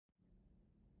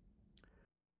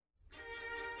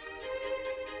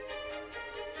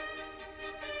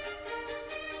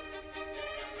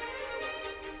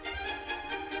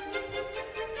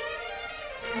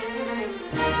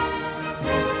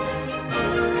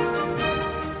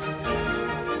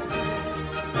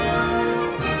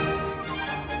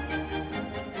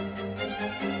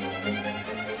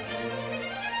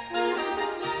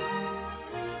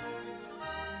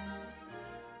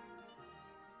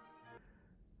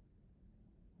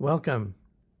Welcome.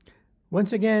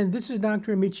 Once again, this is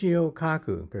Dr. Michio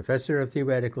Kaku, Professor of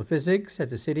Theoretical Physics at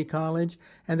the City College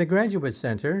and the Graduate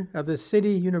Center of the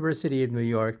City University of New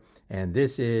York, and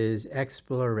this is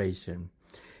Exploration.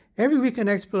 Every week in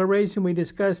Exploration, we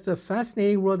discuss the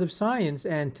fascinating world of science,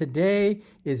 and today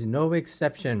is no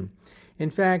exception. In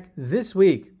fact, this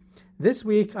week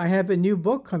I have a new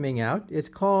book coming out. It's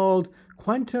called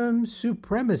Quantum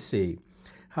Supremacy: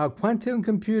 How Quantum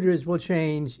Computers Will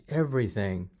Change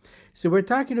Everything. So we're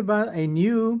talking about a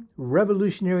new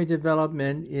revolutionary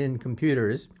development in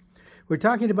computers. We're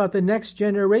talking about the next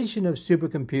generation of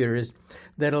supercomputers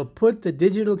that'll put the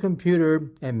digital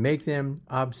computer and make them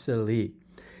obsolete.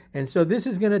 And so this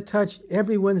is going to touch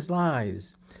everyone's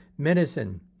lives: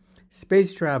 medicine,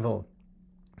 space travel,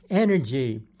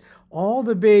 energy. All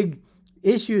the big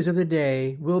issues of the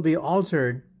day will be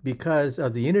altered because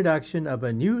of the introduction of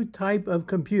a new type of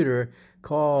computer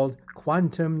called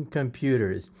quantum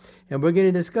computers. And we're going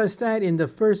to discuss that in the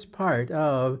first part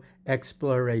of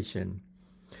Exploration.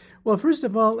 Well, first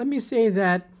of all, let me say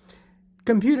that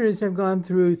computers have gone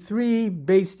through three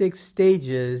basic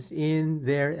stages in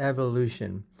their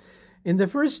evolution. In the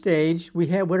first stage, we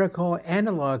had what are called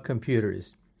analog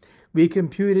computers. We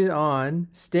computed on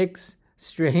sticks,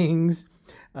 strings,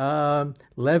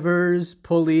 levers,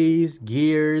 pulleys,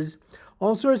 gears.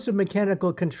 All sorts of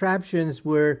mechanical contraptions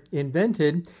were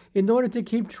invented in order to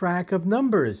keep track of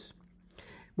numbers.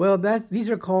 Well, these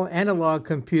are called analog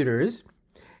computers.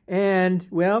 And,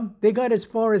 well, they got as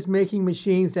far as making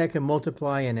machines that can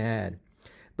multiply and add.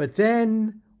 But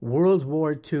then World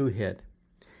War II hit.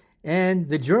 And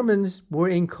the Germans were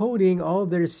encoding all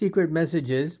their secret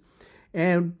messages.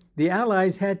 And the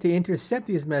Allies had to intercept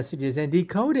these messages and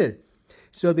decode it.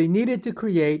 So they needed to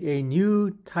create a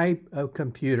new type of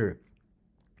computer.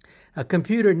 A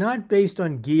computer not based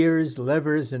on gears,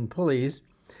 levers, and pulleys,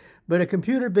 but a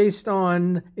computer based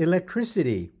on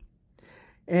electricity.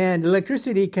 And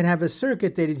electricity can have a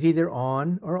circuit that is either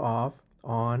on or off,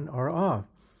 on or off.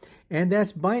 And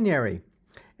that's binary.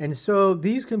 And so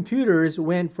these computers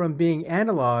went from being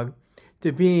analog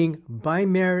to being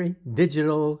binary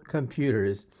digital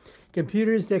computers.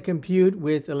 Computers that compute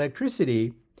with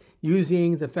electricity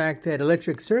using the fact that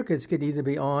electric circuits could either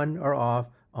be on or off,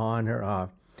 on or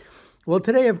off. Well,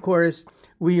 today, of course,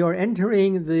 we are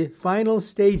entering the final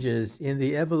stages in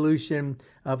the evolution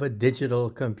of a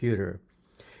digital computer.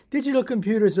 Digital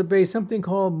computers obey something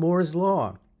called Moore's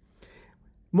Law.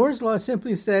 Moore's Law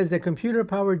simply says that computer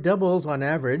power doubles on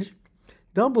average,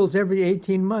 doubles every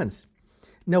 18 months.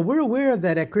 Now, we're aware of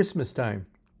that at Christmas time.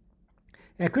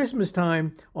 At Christmas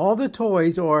time, all the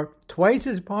toys are twice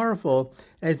as powerful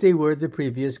as they were the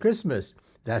previous Christmas.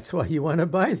 That's why you want to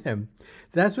buy them.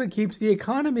 That's what keeps the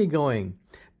economy going.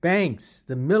 Banks,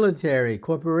 the military,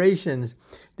 corporations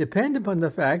depend upon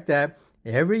the fact that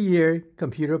every year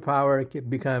computer power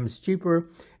becomes cheaper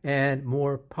and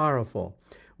more powerful.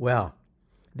 Well,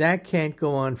 that can't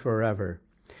go on forever.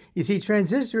 You see,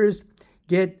 transistors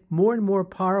get more and more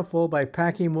powerful by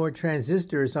packing more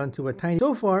transistors onto a tiny...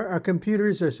 So far, our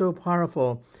computers are so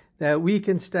powerful that we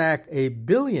can stack a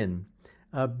billion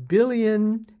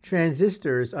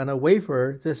transistors on a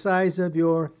wafer the size of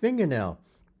your fingernail.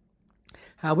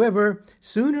 However,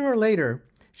 sooner or later,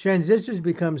 transistors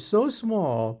become so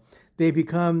small, they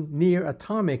become near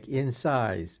atomic in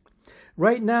size.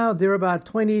 Right now, they're about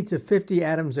 20 to 50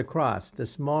 atoms across, the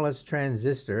smallest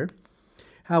transistor.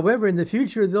 However, in the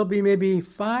future, there'll be maybe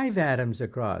 5 atoms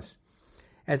across.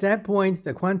 At that point,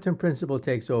 the quantum principle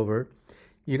takes over.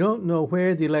 You don't know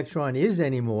where the electron is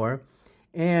anymore,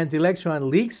 and the electron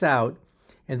leaks out,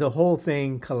 and the whole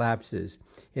thing collapses.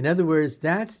 In other words,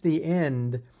 that's the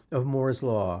end of Moore's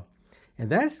Law. And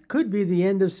that could be the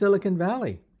end of Silicon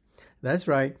Valley. That's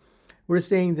right. We're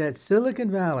saying that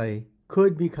Silicon Valley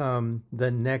could become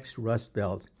the next Rust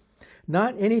Belt.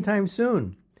 Not anytime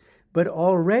soon, but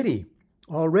already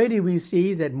we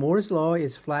see that Moore's Law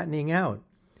is flattening out.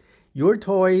 Your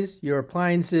toys, your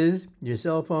appliances, your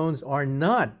cell phones are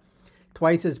not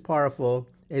twice as powerful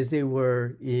as they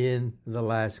were in the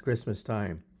last Christmas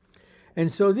time. And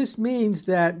so this means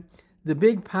that the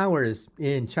big powers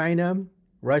in China,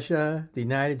 Russia, the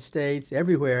United States,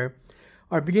 everywhere,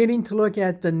 are beginning to look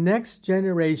at the next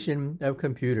generation of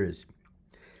computers.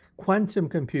 Quantum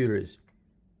computers.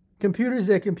 Computers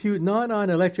that compute not on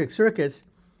electric circuits,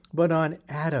 but on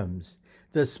atoms,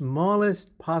 the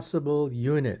smallest possible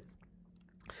unit.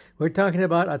 We're talking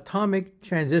about atomic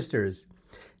transistors.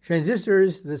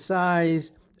 Transistors the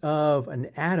size of an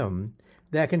atom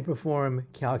that can perform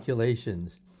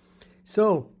calculations.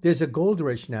 So there's a gold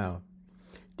rush now.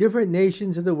 different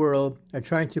nations of the world are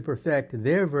trying to perfect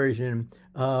their version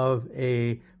of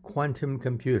a quantum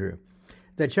computer.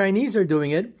 The Chinese are doing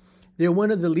it. They're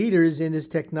one of the leaders in this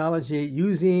technology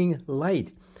using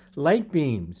light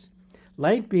beams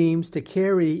to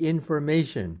carry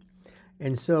information.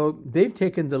 And so they've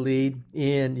taken the lead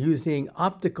in using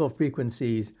optical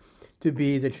frequencies to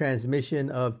be the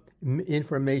transmission of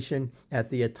information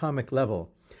at the atomic level.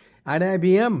 At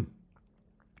IBM,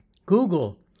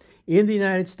 Google, in the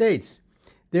United States,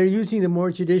 they're using the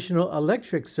more traditional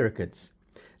electric circuits.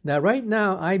 Now, right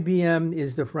now, IBM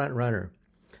is the front runner,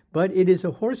 but it is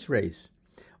a horse race.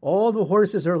 All the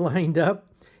horses are lined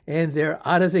up, and they're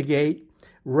out of the gate.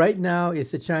 Right now,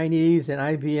 it's the Chinese and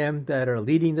IBM that are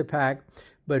leading the pack,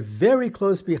 but very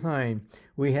close behind,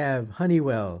 we have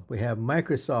Honeywell, we have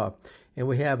Microsoft, and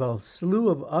we have a slew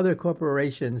of other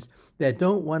corporations that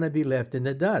don't want to be left in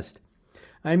the dust.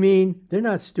 I mean, they're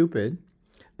not stupid.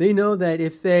 They know that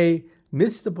if they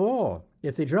miss the ball,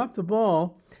 if they drop the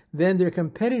ball, then their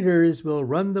competitors will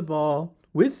run the ball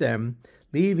with them,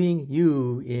 leaving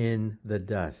you in the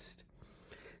dust.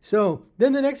 So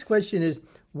then the next question is,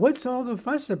 what's all the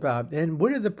fuss about? And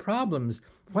what are the problems?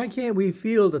 Why can't we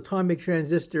field atomic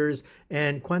transistors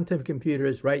and quantum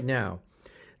computers right now?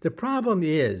 The problem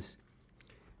is,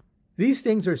 these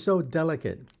things are so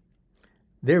delicate.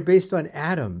 They're based on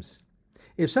atoms.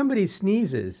 If somebody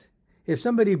sneezes, if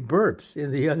somebody burps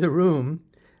in the other room,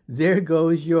 there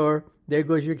goes your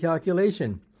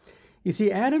calculation. You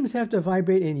see, atoms have to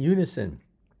vibrate in unison.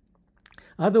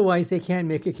 Otherwise, they can't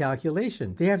make a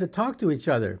calculation. They have to talk to each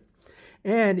other.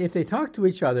 And if they talk to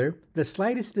each other, the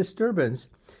slightest disturbance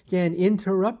can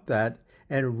interrupt that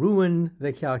and ruin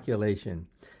the calculation.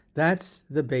 That's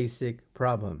the basic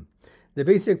problem. The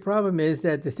basic problem is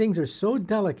that the things are so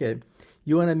delicate,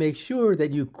 you want to make sure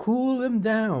that you cool them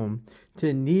down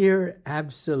to near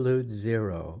absolute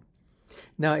zero.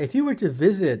 Now, if you were to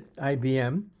visit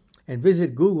IBM and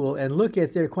visit Google and look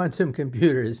at their quantum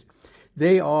computers,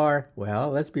 they are, well,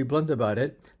 let's be blunt about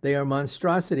it, they are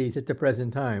monstrosities at the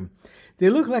present time. They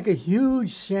look like a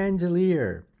huge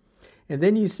chandelier. And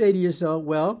then you say to yourself,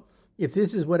 well, if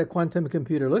this is what a quantum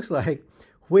computer looks like,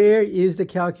 where is the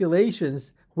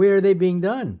calculations? Where are they being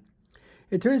done?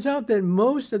 It turns out that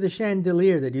most of the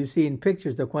chandelier that you see in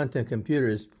pictures of quantum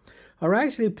computers are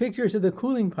actually pictures of the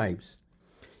cooling pipes.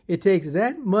 It takes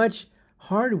that much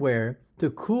hardware to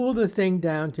cool the thing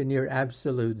down to near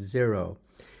absolute zero.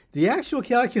 The actual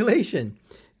calculation,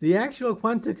 the actual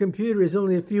quantum computer is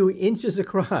only a few inches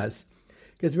across,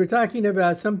 because we're talking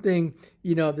about something,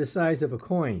 the size of a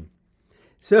coin.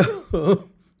 So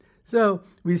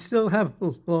we still have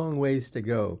a long ways to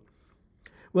go.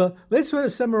 Well, let's sort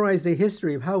of summarize the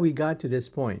history of how we got to this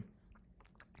point.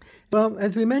 Well,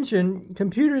 as we mentioned,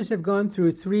 computers have gone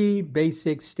through three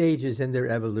basic stages in their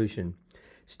evolution.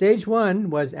 Stage one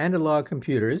was analog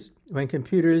computers, when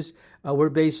computers were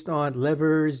based on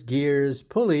levers, gears,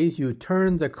 pulleys. You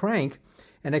turned the crank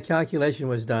and a calculation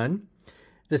was done.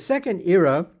 The second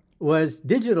era was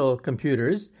digital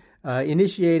computers,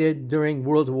 initiated during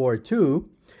World War II,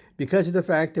 because of the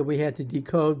fact that we had to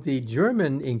decode the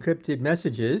German encrypted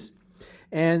messages.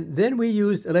 And then we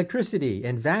used electricity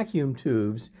and vacuum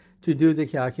tubes to do the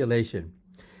calculation.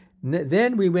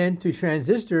 Then we went to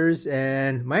transistors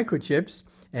and microchips,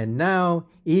 and now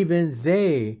even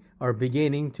they are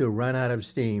beginning to run out of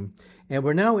steam. And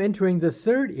we're now entering the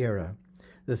third era.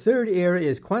 The third era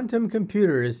is quantum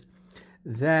computers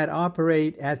that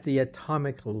operate at the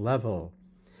atomic level.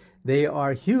 They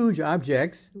are huge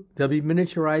objects. They'll be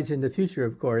miniaturized in the future,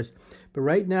 of course. But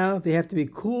right now, they have to be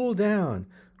cooled down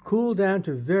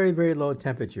to very, very low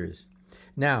temperatures.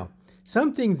 Now,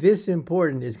 something this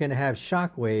important is going to have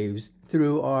shock waves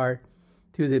through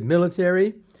the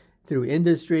military, through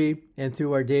industry, and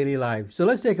through our daily life. So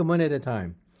let's take them one at a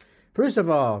time. First of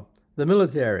all, the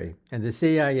military and the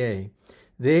CIA,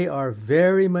 they are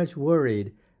very much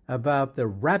worried about the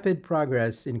rapid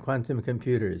progress in quantum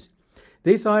computers.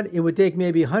 They thought it would take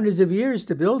maybe hundreds of years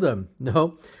to build them.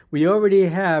 No, we already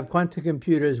have quantum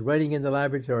computers running in the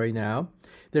laboratory now.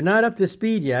 They're not up to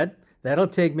speed yet. That'll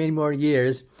take many more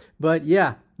years. But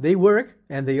yeah, they work,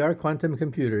 and they are quantum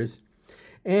computers.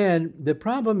 And the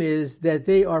problem is that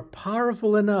they are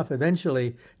powerful enough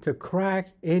eventually to crack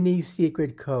any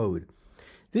secret code.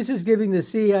 This is giving the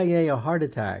CIA a heart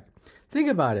attack. Think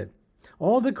about it.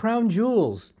 All the crown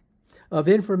jewels of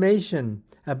information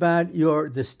about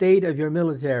the state of your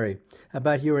military,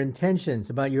 about your intentions,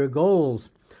 about your goals,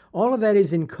 all of that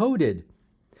is encoded.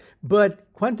 But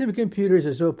quantum computers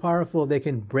are so powerful they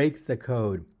can break the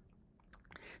code.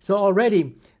 So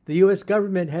already the U.S.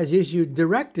 government has issued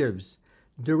directives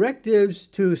directives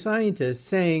to scientists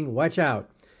saying, watch out,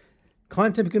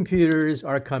 quantum computers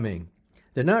are coming.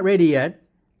 They're not ready yet.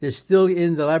 They're still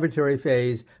in the laboratory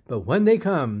phase, but when they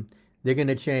come, they're going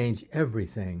to change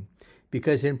everything.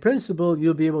 Because in principle,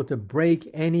 you'll be able to break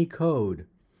any code.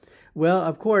 Well,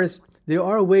 of course, there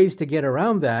are ways to get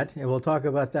around that, and we'll talk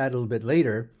about that a little bit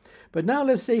later. But now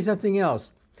let's say something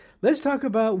else. Let's talk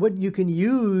about what you can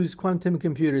use quantum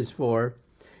computers for,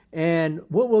 and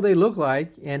what will they look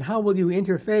like, and how will you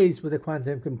interface with a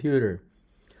quantum computer?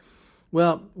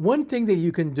 Well, one thing that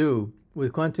you can do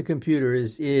with quantum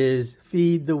computers is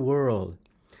feed the world.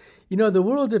 You know, the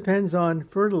world depends on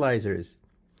fertilizers.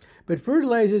 But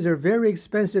fertilizers are very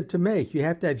expensive to make. You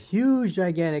have to have huge,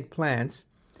 gigantic plants,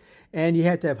 and you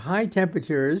have to have high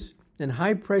temperatures and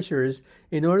high pressures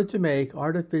in order to make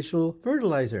artificial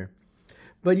fertilizer.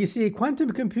 But you see,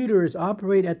 quantum computers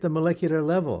operate at the molecular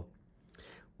level.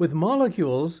 With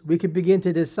molecules, we can begin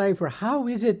to decipher how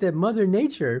is it that Mother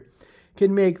Nature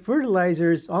can make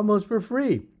fertilizers almost for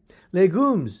free.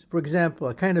 Legumes, for example,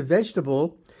 a kind of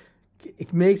vegetable,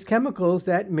 it makes chemicals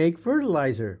that make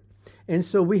fertilizer. And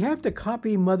so we have to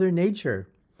copy Mother Nature.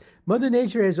 Mother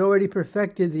Nature has already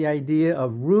perfected the idea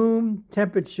of room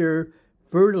temperature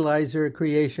fertilizer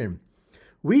creation.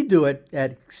 We do it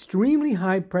at extremely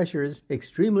high pressures,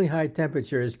 extremely high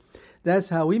temperatures. That's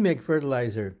how we make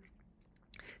fertilizer.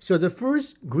 So the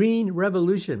first green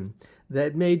revolution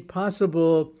that made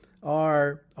possible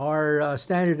our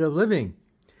standard of living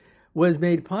was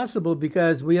made possible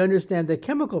because we understand the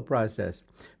chemical process.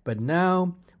 But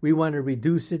now we want to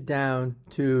reduce it down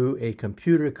to a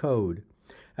computer code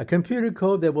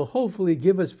that will hopefully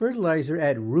give us fertilizer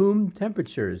at room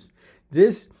temperatures.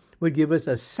 This would give us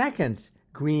a second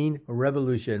green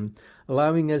revolution,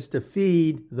 allowing us to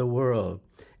feed the world.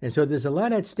 And so there's a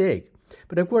lot at stake.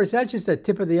 But of course, that's just the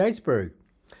tip of the iceberg.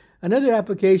 Another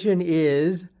application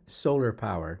is solar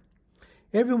power.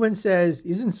 Everyone says,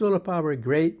 isn't solar power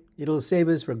great? It'll save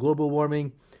us for global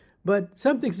warming. But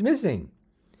something's missing.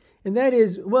 And that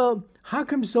is, well, how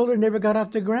come solar never got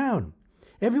off the ground?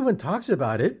 Everyone talks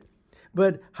about it,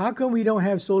 but how come we don't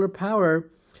have solar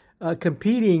power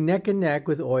competing neck and neck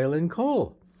with oil and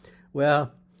coal?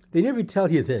 Well, they never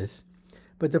tell you this,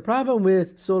 but the problem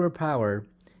with solar power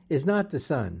is not the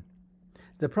sun.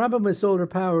 The problem with solar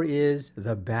power is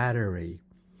the battery.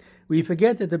 We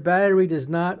forget that the battery does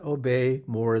not obey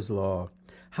Moore's law.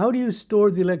 How do you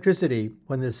store the electricity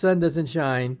when the sun doesn't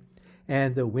shine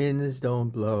and the winds don't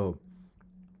blow?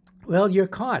 Well, you're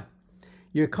caught.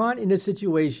 You're caught in a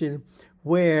situation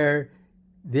where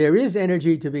there is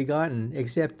energy to be gotten,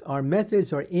 except our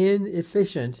methods are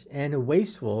inefficient and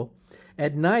wasteful.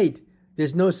 At night,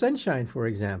 there's no sunshine, for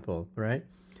example, right?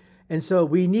 And so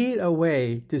we need a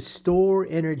way to store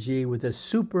energy with a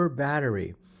super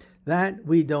battery. That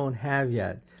we don't have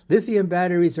yet. Lithium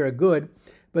batteries are good,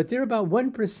 but they're about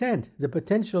 1% the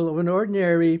potential of an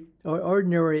ordinary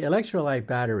electrolyte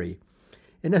battery.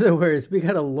 In other words, we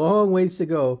got a long ways to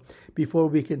go before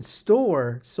we can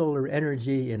store solar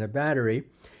energy in a battery,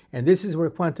 and this is where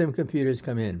quantum computers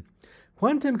come in.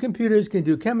 Quantum computers can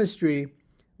do chemistry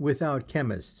without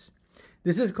chemists.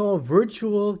 This is called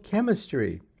virtual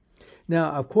chemistry.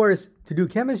 Now, of course, to do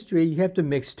chemistry, you have to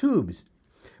mix tubes,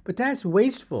 but that's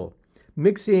wasteful.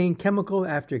 Mixing chemical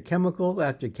after chemical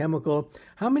after chemical.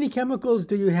 How many chemicals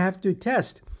do you have to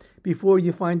test before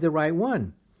you find the right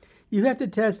one? You have to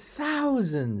test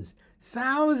thousands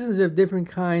of different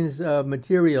kinds of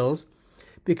materials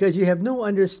because you have no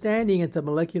understanding at the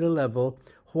molecular level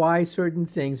why certain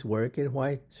things work and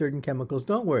why certain chemicals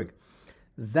don't work.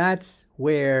 That's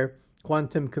where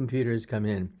quantum computers come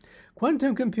in.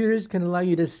 Quantum computers can allow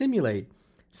you to simulate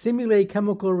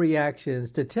chemical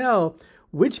reactions to tell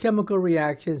which chemical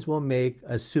reactions will make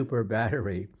a super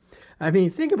battery. I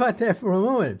mean, think about that for a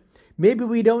moment. Maybe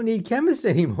we don't need chemists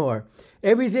anymore.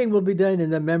 Everything will be done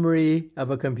in the memory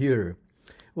of a computer.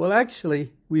 Well,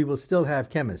 actually, we will still have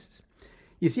chemists.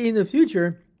 You see, in the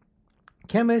future,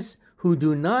 chemists who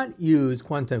do not use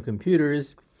quantum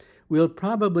computers will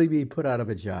probably be put out of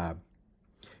a job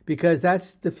because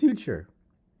that's the future.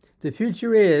 The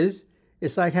future is,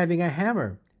 it's like having a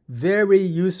hammer. Very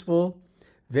useful,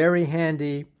 very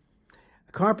handy.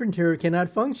 A carpenter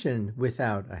cannot function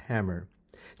without a hammer.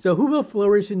 So who will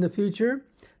flourish in the future?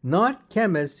 Not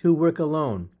chemists who work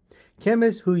alone.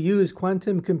 Chemists who use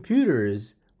quantum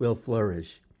computers will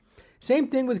flourish. Same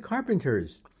thing with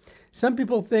carpenters. Some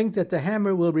people think that the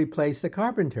hammer will replace the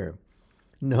carpenter.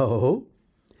 No.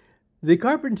 The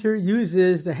carpenter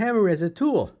uses the hammer as a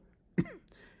tool.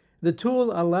 The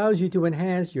tool allows you to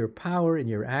enhance your power and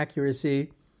your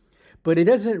accuracy, but it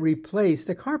doesn't replace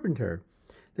the carpenter.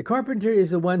 The carpenter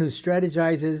is the one who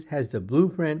strategizes, has the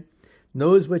blueprint,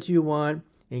 knows what you want,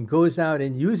 and goes out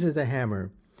and uses the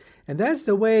hammer. And that's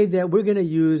the way that we're going to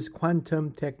use quantum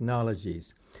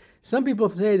technologies. Some people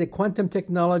say that quantum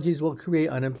technologies will create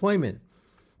unemployment.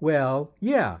 Well,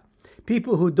 yeah,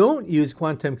 people who don't use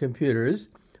quantum computers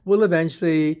will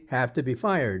eventually have to be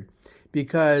fired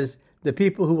because the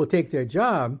people who will take their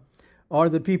job are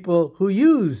the people who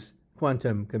use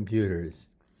quantum computers.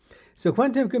 So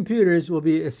quantum computers will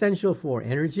be essential for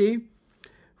energy,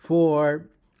 for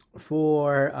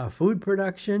food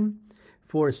production,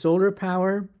 for solar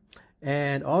power,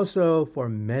 and also for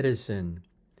medicine.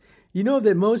 You know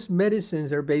that most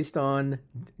medicines are based on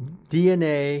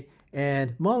DNA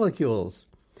and molecules.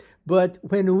 But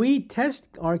when we test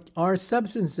our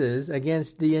substances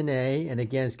against DNA and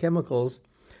against chemicals,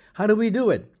 how do we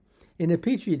do it? In a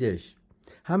petri dish.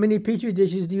 How many petri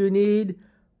dishes do you need?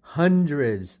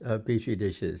 Hundreds of petri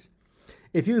dishes.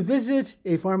 If you visit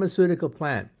a pharmaceutical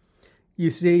plant,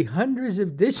 you see hundreds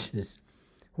of dishes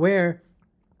where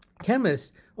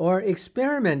chemists are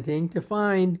experimenting to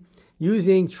find,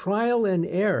 using trial and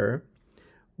error,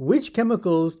 which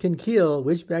chemicals can kill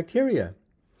which bacteria.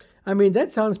 I mean,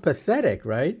 that sounds pathetic,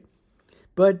 right?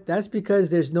 But that's because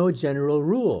there's no general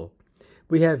rule.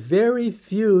 We have very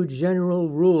few general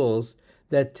rules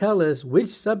that tell us which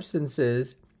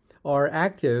substances are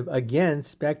active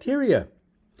against bacteria.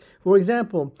 For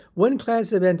example, one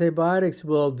class of antibiotics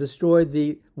will destroy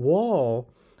the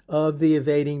wall of the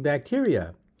evading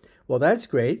bacteria. Well, that's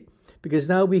great because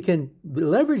now we can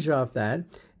leverage off that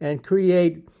and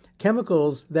create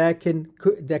chemicals that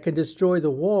can destroy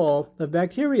the wall of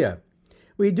bacteria.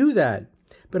 We do that.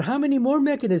 But how many more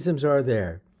mechanisms are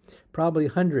there? Probably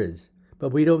hundreds, but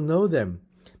we don't know them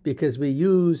because we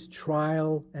use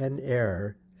trial and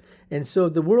error. And so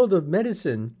the world of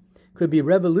medicine could be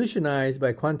revolutionized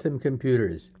by quantum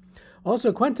computers.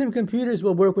 Also, quantum computers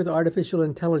will work with artificial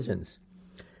intelligence.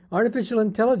 Artificial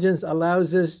intelligence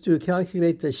allows us to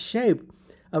calculate the shape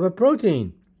of a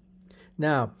protein.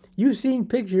 Now, you've seen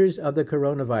pictures of the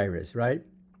coronavirus, right?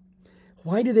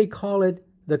 Why do they call it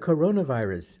the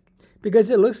coronavirus? Because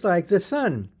it looks like the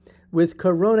sun with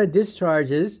corona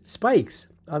discharges, spikes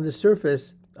on the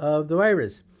surface of the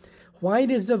virus. Why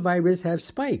does the virus have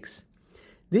spikes?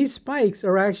 These spikes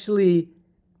are actually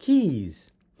keys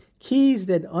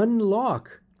that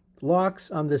unlock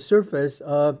locks on the surface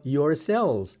of your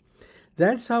cells.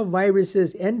 That's how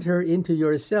viruses enter into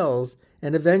your cells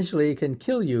and eventually can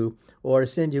kill you or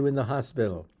send you in the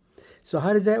hospital. So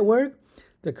how does that work?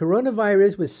 The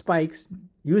coronavirus with spikes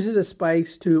uses the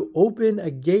spikes to open a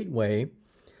gateway,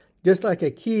 just like a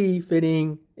key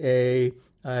fitting a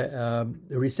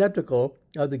receptacle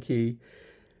of the key.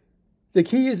 The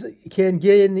keys can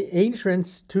gain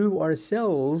entrance to our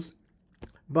cells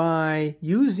by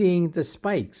using the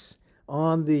spikes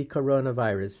on the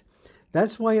coronavirus.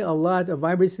 That's why a lot of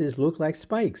viruses look like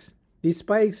spikes. These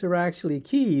spikes are actually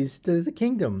keys to the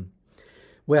kingdom.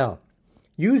 Well,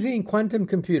 using quantum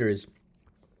computers,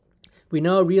 we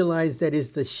now realize that it's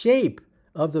the shape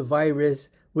of the virus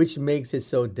which makes it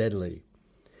so deadly.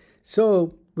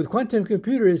 So, with quantum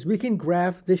computers, we can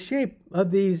graph the shape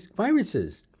of these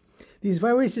viruses. These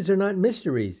viruses are not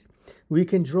mysteries. We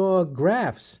can draw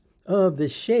graphs of the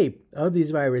shape of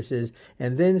these viruses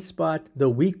and then spot the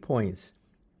weak points.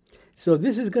 So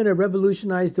this is going to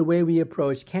revolutionize the way we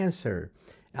approach cancer,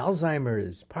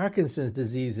 Alzheimer's, Parkinson's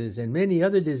diseases, and many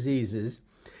other diseases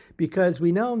because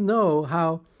we now know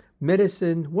how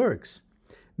medicine works.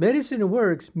 Medicine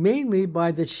works mainly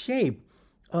by the shape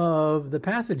of the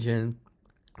pathogen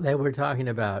that we're talking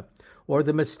about, or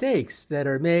the mistakes that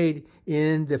are made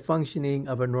in the functioning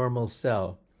of a normal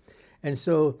cell. And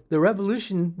so the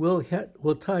revolution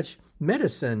will touch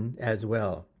medicine as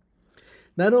well.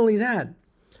 Not only that,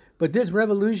 but this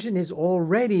revolution is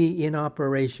already in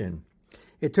operation.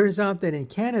 It turns out that in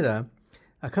Canada,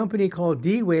 a company called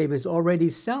D-Wave is already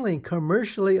selling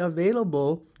commercially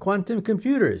available quantum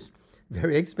computers.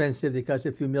 Very expensive, they cost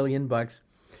a few $1,000,000,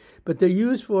 but they're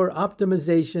used for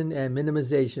optimization and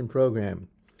minimization program.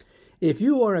 If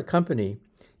you are a company,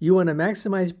 you want to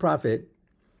maximize profit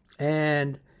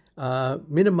and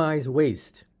minimize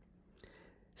waste.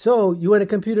 So you want a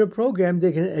computer program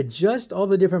that can adjust all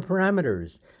the different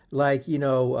parameters, like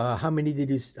how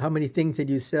many things did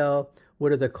you sell?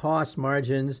 What are the cost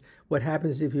margins? What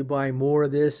happens if you buy more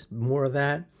of this, more of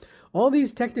that? All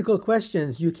these technical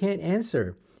questions you can't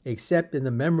answer except in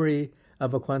the memory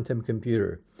of a quantum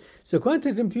computer. So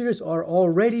quantum computers are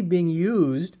already being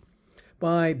used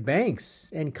by banks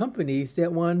and companies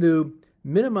that want to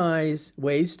minimize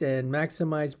waste and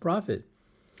maximize profit.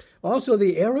 Also,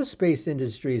 the aerospace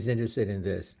industry is interested in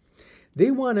this.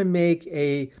 They want to make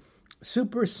a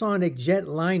supersonic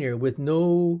jetliner with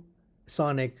no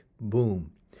sonic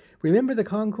boom. Remember the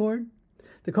Concorde?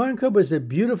 The Concorde was a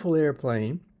beautiful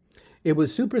airplane. It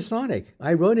was supersonic.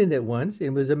 I rode in it once. It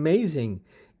was amazing.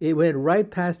 It went right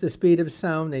past the speed of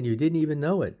sound and you didn't even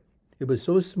know it. It was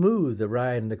so smooth, the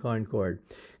ride in the Concorde,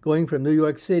 going from New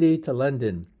York City to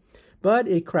London. But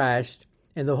it crashed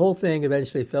and the whole thing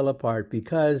eventually fell apart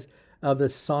because of the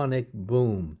sonic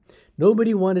boom.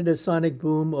 Nobody wanted a sonic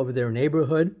boom over their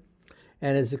neighborhood.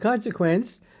 And as a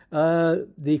consequence,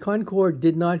 the Concorde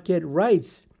did not get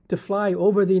rights to fly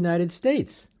over the United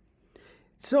States.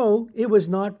 So it was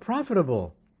not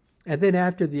profitable. And then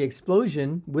after the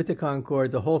explosion with the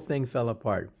Concorde, the whole thing fell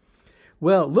apart.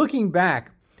 Well, looking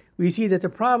back, we see that the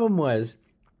problem was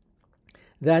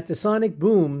that the sonic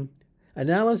boom,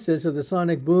 analysis of the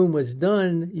sonic boom was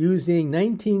done using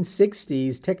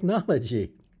 1960s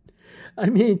technology. I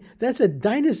mean, that's a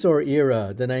dinosaur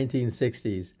era, the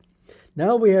 1960s.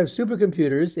 Now we have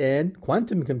supercomputers and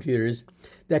quantum computers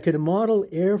that can model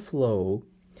airflow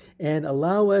and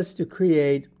allow us to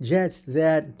create jets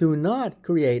that do not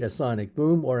create a sonic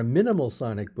boom or a minimal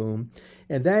sonic boom,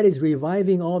 and that is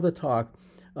reviving all the talk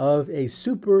of a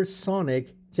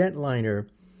supersonic jetliner.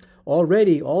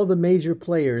 Already, all the major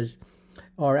players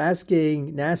are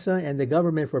asking NASA and the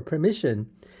government for permission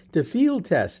to field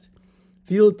test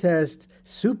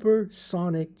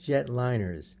supersonic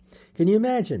jetliners. Can you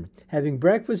imagine having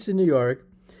breakfast in New York,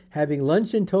 having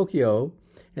lunch in Tokyo,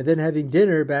 and then having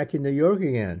dinner back in New York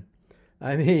again?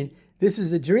 I mean, this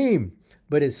is a dream,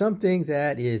 but it's something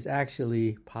that is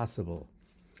actually possible.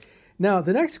 Now,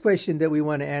 the next question that we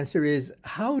want to answer is,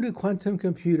 how do quantum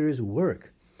computers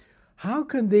work? How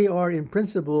come they are, in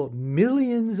principle,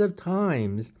 millions of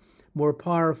times more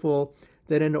powerful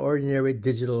than an ordinary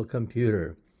digital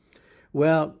computer?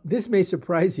 Well, this may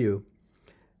surprise you,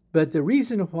 but the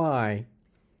reason why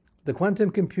the quantum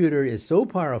computer is so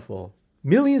powerful,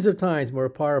 millions of times more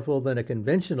powerful than a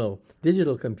conventional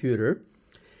digital computer,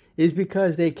 is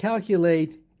because they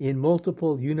calculate in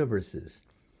multiple universes.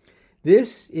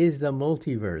 This is the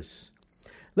multiverse.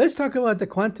 Let's talk about the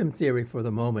quantum theory for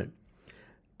the moment.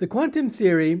 The quantum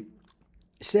theory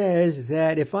says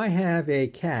that if I have a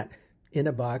cat in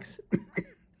a box,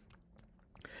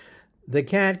 the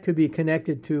cat could be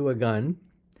connected to a gun,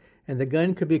 and the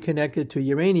gun could be connected to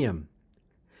uranium.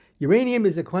 Uranium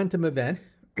is a quantum event.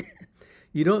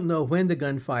 You don't know when the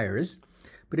gun fires,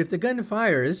 but if the gun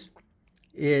fires,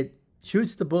 it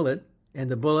shoots the bullet, and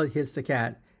the bullet hits the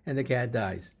cat, and the cat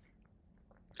dies.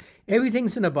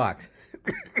 Everything's in a box.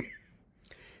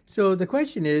 So the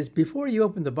question is, before you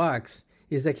open the box,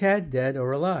 is the cat dead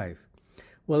or alive?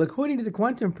 Well, according to the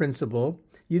quantum principle,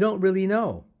 you don't really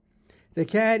know. The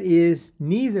cat is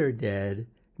neither dead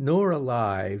nor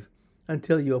alive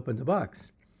until you open the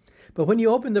box. But when you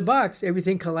open the box,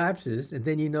 everything collapses, and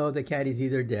then you know the cat is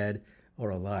either dead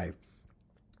or alive.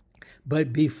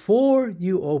 But before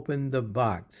you open the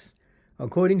box,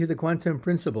 according to the quantum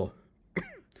principle,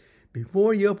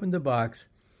 before you open the box,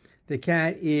 the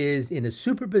cat is in a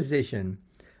superposition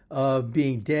of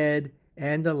being dead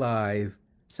and alive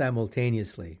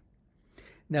simultaneously.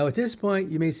 Now, at this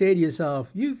point, you may say to yourself,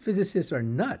 you physicists are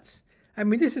nuts. I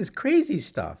mean, this is crazy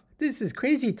stuff. This is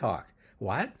crazy talk.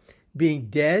 What? Being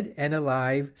dead and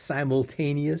alive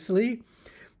simultaneously?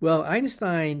 Well,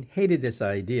 Einstein hated this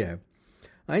idea.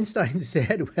 Einstein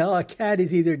said, well, a cat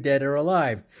is either dead or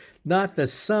alive, not the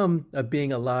sum of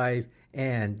being alive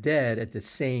and dead at the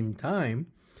same time.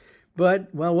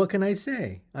 But, well, what can I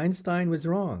say? Einstein was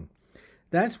wrong.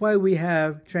 That's why we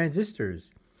have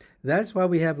transistors. That's why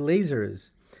we have lasers.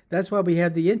 That's why we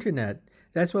have the internet.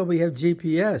 That's why we have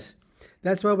GPS.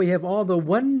 That's why we have all the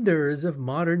wonders of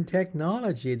modern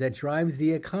technology that drives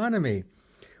the economy.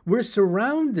 We're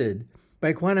surrounded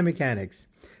by quantum mechanics,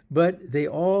 but they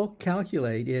all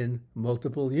calculate in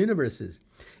multiple universes.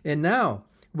 And now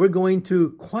we're going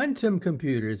to quantum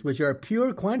computers, which are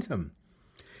pure quantum,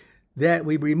 that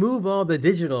we remove all the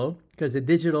digital, because the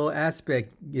digital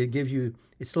aspect, it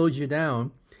slows you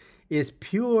down, is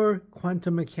pure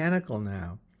quantum mechanical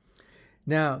now.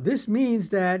 Now, this means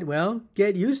that, well,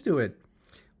 get used to it.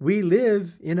 We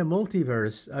live in a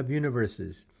multiverse of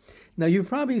universes. Now, you've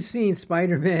probably seen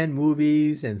Spider-Man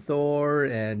movies and Thor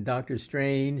and Doctor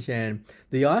Strange and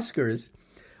the Oscars,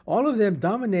 all of them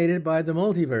dominated by the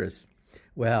multiverse.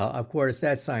 Well, of course,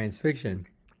 that's science fiction.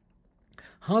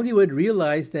 Hollywood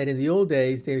realized that in the old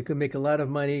days, they could make a lot of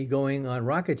money going on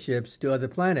rocket ships to other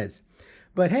planets.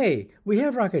 But hey, we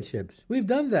have rocket ships. We've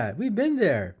done that. We've been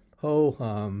there. Ho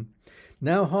hum.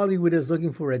 Now Hollywood is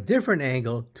looking for a different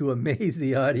angle to amaze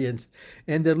the audience,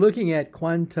 and they're looking at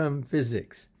quantum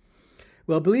physics.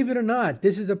 Well, believe it or not,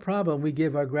 this is a problem we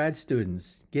give our grad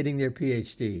students getting their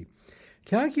PhD.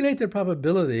 Calculate the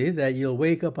probability that you'll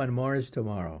wake up on Mars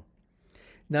tomorrow.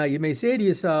 Now, you may say to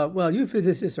yourself, well, you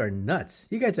physicists are nuts.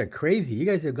 You guys are crazy. You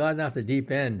guys have gotten off the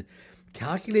deep end.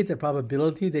 Calculate the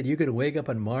probability that you could wake up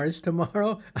on Mars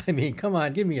tomorrow? I mean, come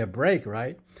on, give me a break,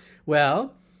 right?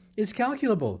 Well, it's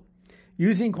calculable.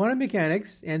 Using quantum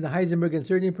mechanics and the Heisenberg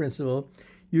uncertainty principle,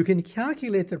 you can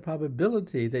calculate the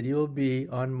probability that you'll be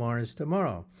on Mars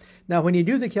tomorrow. Now, when you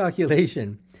do the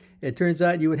calculation, it turns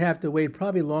out you would have to wait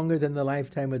probably longer than the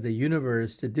lifetime of the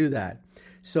universe to do that.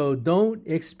 So don't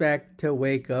expect to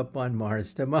wake up on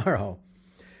Mars tomorrow.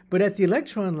 But at the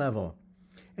electron level,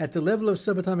 at the level of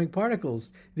subatomic particles,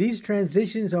 these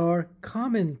transitions are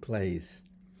commonplace.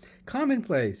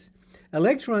 Commonplace.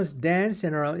 Electrons dance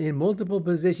and are in multiple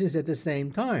positions at the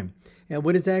same time. And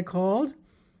what is that called?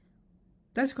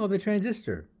 That's called the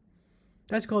transistor.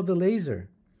 That's called the laser.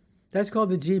 That's called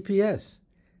the GPS.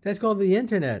 That's called the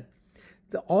internet.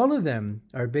 All of them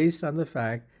are based on the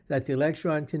fact that the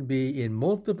electron can be in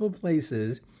multiple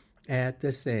places at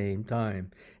the same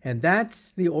time. And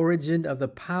that's the origin of the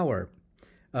power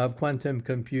of quantum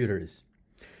computers.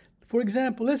 For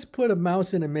example, let's put a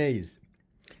mouse in a maze.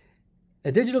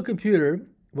 A digital computer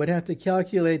would have to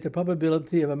calculate the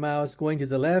probability of a mouse going to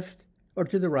the left or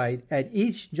to the right at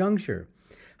each juncture.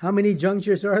 How many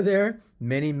junctures are there?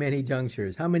 Many, many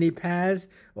junctures. How many paths?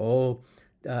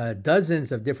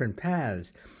 Dozens of different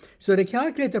paths. So to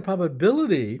calculate the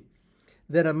probability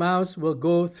that a mouse will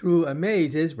go through a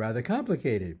maze is rather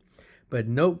complicated. But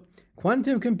note,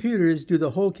 quantum computers do the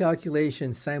whole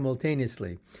calculation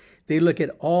simultaneously. They look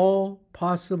at all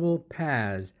possible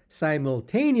paths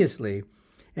simultaneously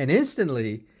and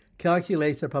instantly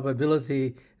calculates the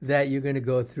probability that you're going to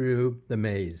go through the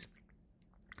maze.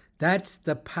 That's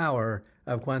the power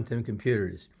of quantum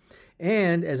computers.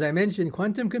 And as I mentioned,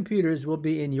 quantum computers will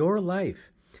be in your life.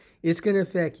 It's going to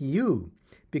affect you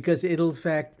because it'll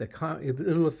affect the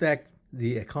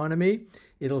economy,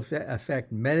 it'll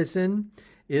affect medicine,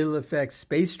 it'll affect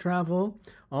space travel.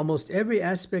 Almost every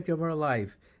aspect of our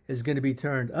life is going to be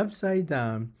turned upside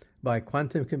down by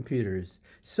quantum computers.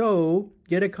 So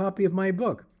get a copy of my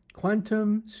book,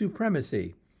 Quantum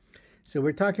Supremacy. So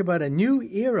we're talking about a new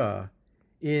era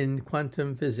in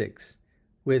quantum physics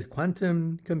with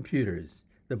quantum computers.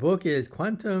 The book is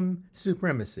Quantum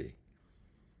Supremacy.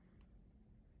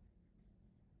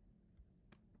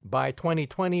 By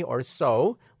 2020 or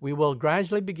so, we will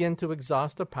gradually begin to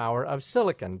exhaust the power of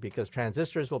silicon because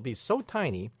transistors will be so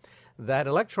tiny that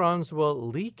electrons will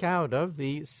leak out of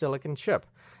the silicon chip,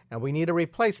 and we need a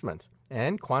replacement,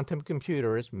 and quantum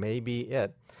computers may be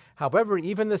it. However,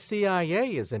 even the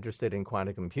CIA is interested in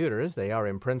quantum computers. They are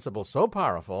in principle so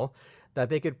powerful that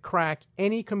they could crack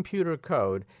any computer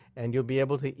code, and you'll be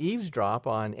able to eavesdrop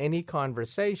on any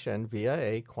conversation via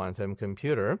a quantum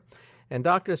computer. And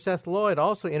Dr. Seth Lloyd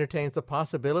also entertains the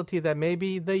possibility that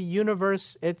maybe the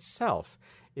universe itself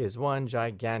is one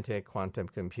gigantic quantum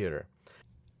computer.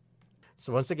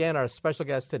 So once again, our special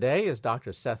guest today is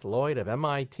Dr. Seth Lloyd of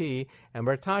MIT, and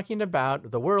we're talking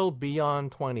about the world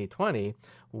beyond 2020.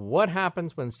 What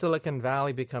happens when Silicon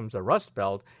Valley becomes a rust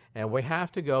belt and we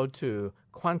have to go to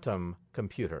quantum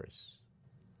computers?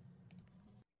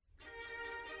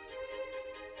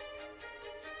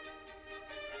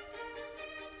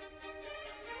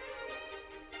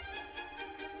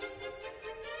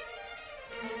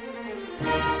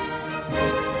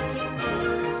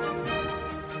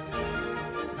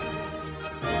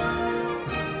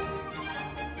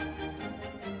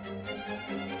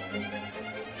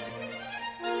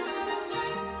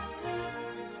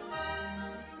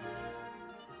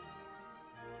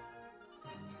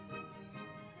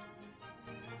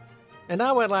 And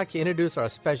now I'd like to introduce our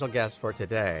special guest for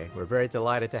today. We're very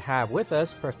delighted to have with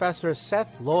us Professor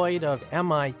Seth Lloyd of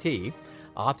MIT,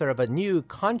 author of a new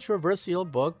controversial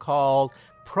book called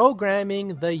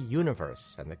Programming the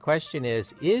Universe. And the question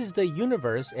is the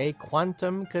universe a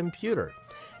quantum computer?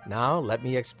 Now, let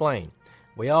me explain.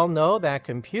 We all know that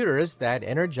computers that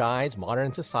energize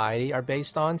modern society are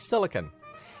based on silicon.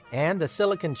 And the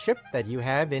silicon chip that you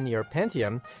have in your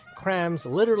Pentium crams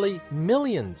literally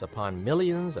millions upon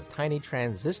millions of tiny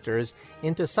transistors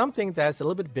into something that's a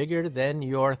little bit bigger than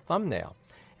your thumbnail.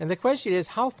 And the question is,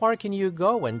 how far can you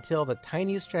go until the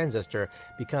tiniest transistor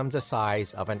becomes the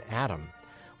size of an atom?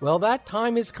 Well, that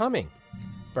time is coming.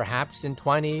 Perhaps in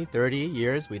 20, 30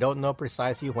 years, we don't know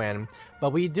precisely when,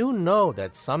 but we do know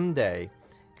that someday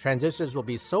transistors will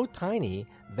be so tiny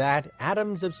that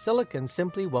atoms of silicon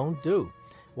simply won't do.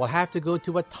 we'll have to go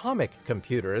to atomic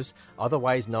computers,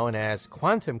 otherwise known as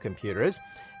quantum computers.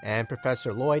 And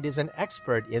Professor Lloyd is an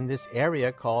expert in this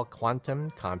area called quantum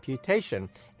computation,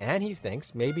 and he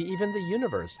thinks maybe even the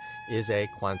universe is a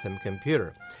quantum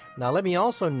computer. Now, let me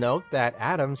also note that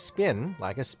atoms spin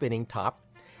like a spinning top,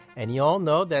 and you all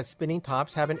know that spinning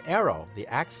tops have an arrow, the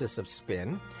axis of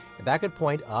spin, and that could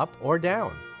point up or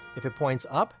down. If it points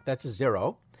up, that's a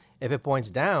 0. If it points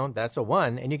down, that's a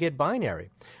 1, and you get binary.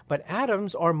 But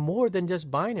atoms are more than just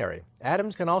binary.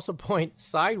 Atoms can also point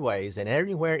sideways and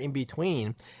anywhere in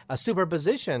between, a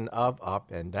superposition of up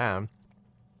and down.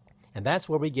 And that's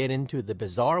where we get into the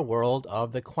bizarre world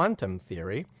of the quantum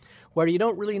theory, where you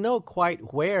don't really know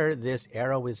quite where this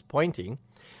arrow is pointing,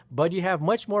 but you have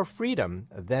much more freedom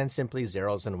than simply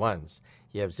zeros and ones.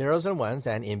 You have zeros and ones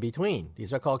and in between.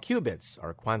 These are called qubits,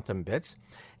 or quantum bits.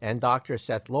 And Dr.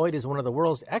 Seth Lloyd is one of the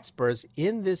world's experts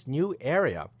in this new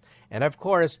area. And of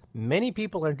course, many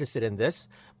people are interested in this.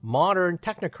 Modern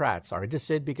technocrats are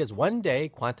interested because one day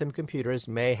quantum computers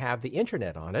may have the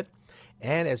internet on it,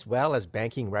 and as well as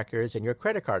banking records and your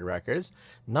credit card records,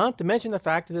 not to mention the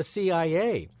fact that the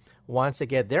CIA wants to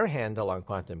get their handle on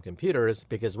quantum computers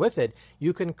because with it,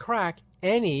 you can crack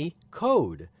any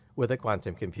code with a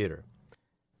quantum computer.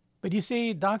 But you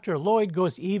see, Dr. Lloyd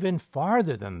goes even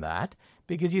farther than that,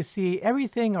 because you see,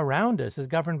 everything around us is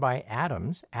governed by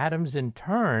atoms. Atoms, in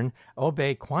turn,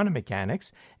 obey quantum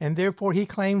mechanics, and therefore he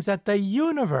claims that the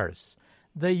universe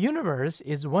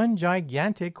is one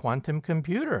gigantic quantum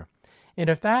computer. And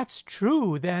if that's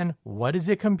true, then what is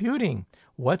it computing?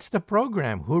 What's the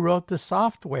program? Who wrote the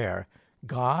software?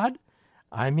 God?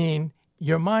 I mean,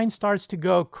 your mind starts to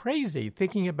go crazy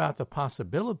thinking about the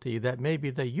possibility that maybe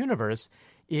the universe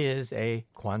is a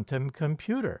quantum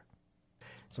computer.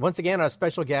 So once again, our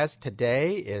special guest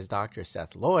today is Dr.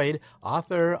 Seth Lloyd,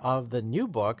 author of the new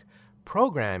book,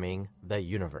 Programming the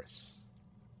Universe.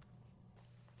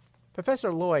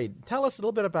 Professor Lloyd, tell us a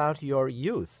little bit about your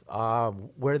youth.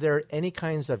 Were there any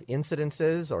kinds of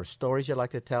incidences or stories you'd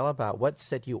like to tell about what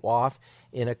set you off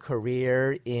in a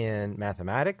career in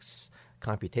mathematics,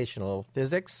 computational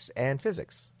physics, and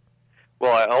physics?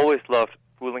 Well, I always loved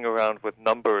fooling around with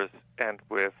numbers and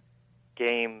with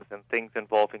games and things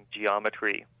involving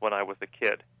geometry when I was a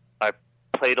kid. I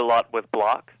played a lot with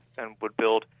blocks and would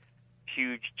build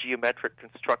huge geometric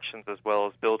constructions as well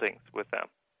as buildings with them.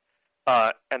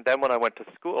 And then when I went to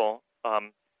school,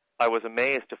 I was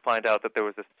amazed to find out that there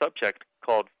was a subject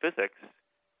called physics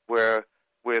where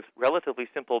with relatively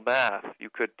simple math you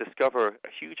could discover a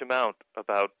huge amount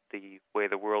about the way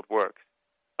the world works.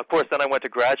 Of course, then I went to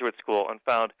graduate school and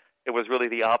found it was really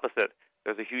the opposite.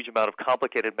 There's a huge amount of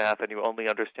complicated math, and you only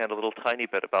understand a little tiny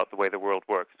bit about the way the world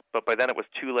works. But by then it was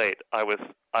too late. I was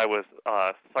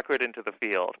suckered into the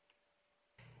field.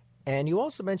 And you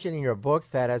also mentioned in your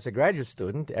book that as a graduate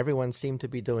student, everyone seemed to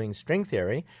be doing string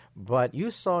theory, but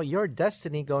you saw your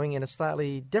destiny going in a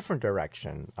slightly different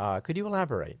direction. Could you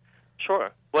elaborate? Sure.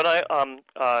 When I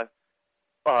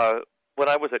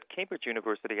was at Cambridge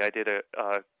University, I did a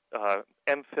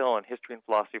MPhil in History and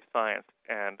Philosophy of Science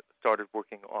and started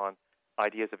working on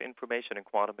ideas of information and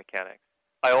quantum mechanics.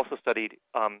 I also studied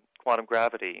quantum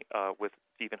gravity with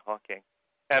Stephen Hawking.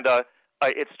 And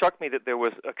it struck me that there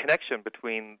was a connection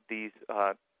between these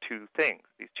two things,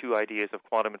 these two ideas of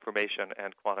quantum information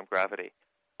and quantum gravity.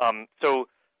 So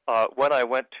when I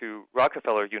went to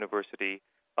Rockefeller University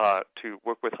to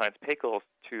work with Heinz Pagels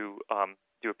to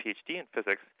do a PhD in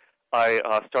physics, I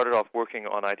started off working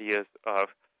on ideas of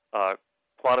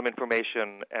quantum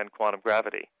information and quantum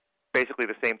gravity, basically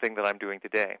the same thing that I'm doing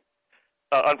today.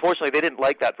 Unfortunately, they didn't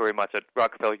like that very much at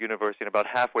Rockefeller University, and about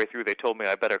halfway through they told me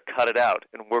I better cut it out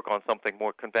and work on something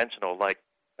more conventional like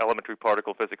elementary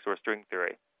particle physics or string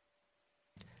theory.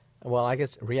 Well, I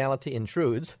guess reality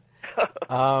intrudes.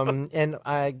 And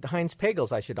Heinz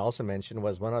Pagels, I should also mention,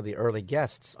 was one of the early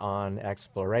guests on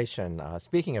Exploration,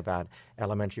 speaking about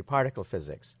elementary particle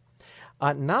physics.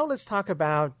 Now let's talk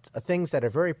about things that are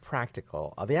very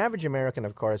practical. The average American,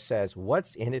 of course, says,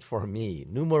 what's in it for me?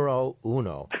 Numero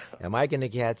uno. Am I going to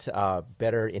get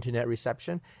better internet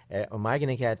reception? Am I going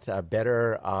to get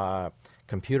better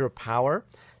computer power?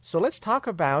 So let's talk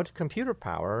about computer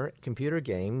power, computer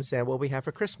games, and what we have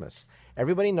for Christmas.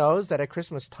 Everybody knows that at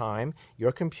Christmas time,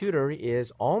 your computer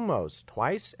is almost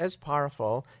twice as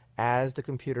powerful as the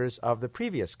computers of the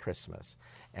previous Christmas,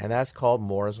 and that's called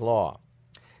Moore's Law.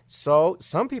 So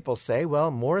some people say,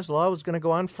 well, Moore's Law is going to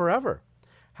go on forever.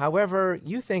 However,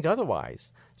 you think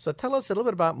otherwise. So tell us a little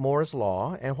bit about Moore's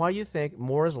Law and why you think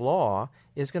Moore's Law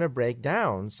is going to break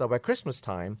down. So by Christmas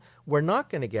time, we're not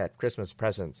going to get Christmas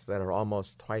presents that are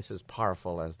almost twice as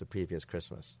powerful as the previous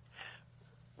Christmas.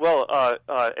 Well,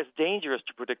 it's dangerous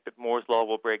to predict that Moore's law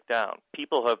will break down.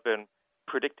 People have been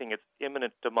predicting its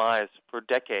imminent demise for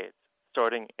decades,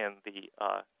 starting in the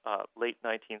late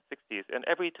 1960s. And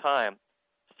every time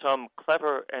some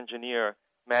clever engineer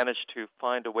managed to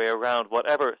find a way around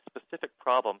whatever specific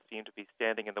problem seemed to be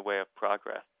standing in the way of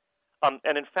progress.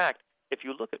 And in fact, if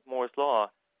you look at Moore's law,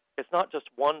 it's not just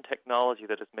one technology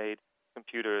that has made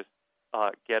computers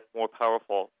get more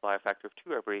powerful by a factor of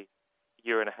 2 every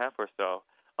year and a half or so.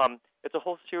 It's a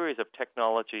whole series of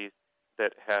technologies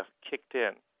that have kicked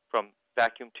in, from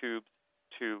vacuum tubes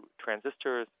to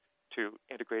transistors to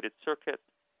integrated circuits.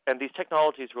 And these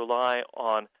technologies rely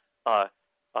on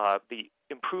the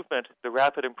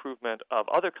rapid improvement of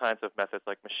other kinds of methods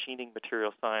like machining,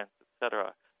 material science,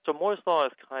 etc. So Moore's law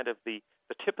is kind of the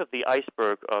tip of the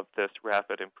iceberg of this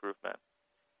rapid improvement.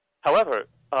 However,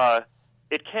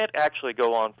 it can't actually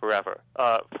go on forever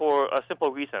for a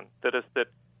simple reason, that is that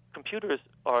computers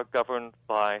are governed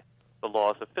by the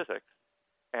laws of physics.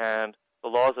 And the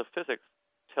laws of physics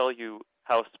tell you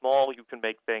how small you can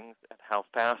make things and how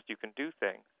fast you can do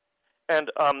things. And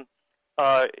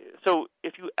so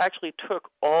if you actually took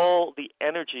all the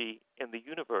energy in the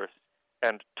universe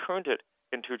and turned it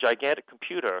into a gigantic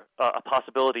computer, a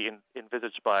possibility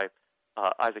envisaged by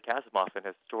Isaac Asimov in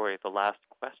his story, The Last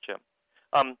Question,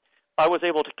 I was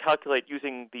able to calculate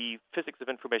using the physics of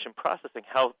information processing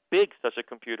how big such a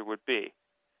computer would be.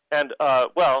 And,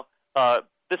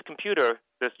 this computer,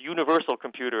 this universal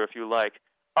computer, if you like,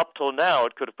 up till now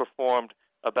it could have performed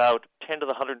about 10 to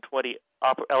the 120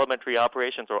 elementary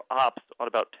operations, or ops, on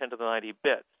about 10 to the 90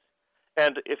 bits.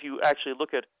 And if you actually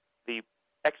look at the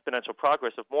exponential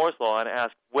progress of Moore's law and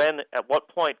ask at what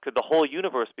point could the whole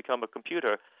universe become a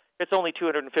computer, it's only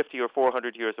 250 or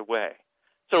 400 years away.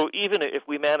 So even if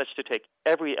we manage to take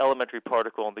every elementary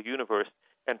particle in the universe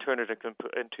and turn it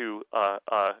into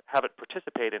have it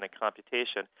participate in a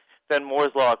computation, then Moore's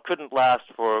law couldn't last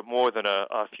for more than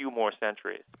a few more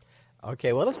centuries.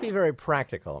 Okay, well, let's be very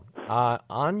practical.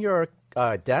 On your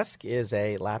desk is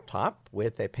a laptop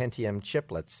with a Pentium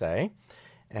chip, let's say,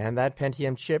 and that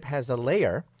Pentium chip has a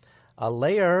layer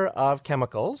of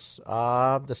chemicals,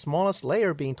 the smallest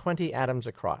layer being 20 atoms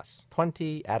across.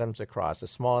 20 atoms across, the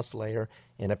smallest layer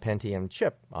in a Pentium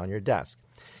chip on your desk.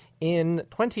 In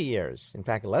 20 years, in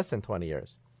fact, less than 20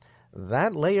 years,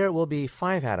 that layer will be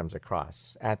 5 atoms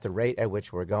across at the rate at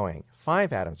which we're going.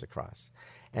 5 atoms across.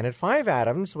 And at 5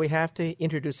 atoms, we have to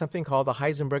introduce something called the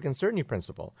Heisenberg uncertainty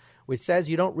principle, which says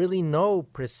you don't really know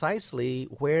precisely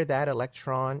where that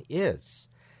electron is.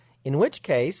 In which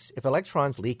case, if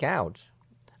electrons leak out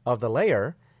of the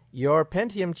layer, your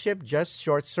Pentium chip just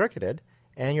short-circuited,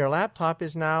 and your laptop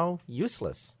is now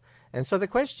useless. And so the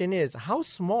question is, how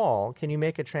small can you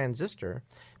make a transistor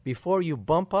before you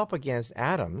bump up against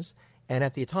atoms, and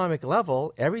at the atomic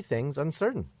level, everything's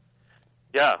uncertain?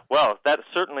 Yeah, well, that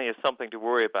certainly is something to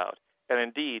worry about. And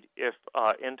indeed, if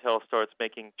Intel starts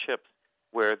making chips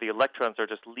where the electrons are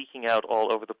just leaking out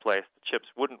all over the place, the chips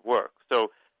wouldn't work. So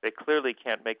they clearly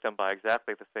can't make them by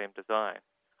exactly the same design.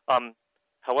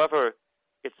 However,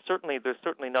 there's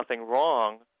certainly nothing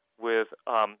wrong with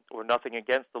or nothing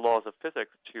against the laws of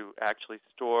physics to actually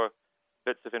store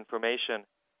bits of information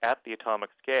at the atomic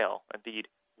scale. Indeed,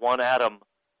 1 atom,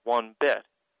 1 bit.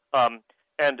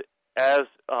 And as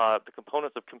the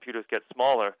components of computers get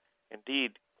smaller,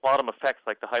 indeed, quantum effects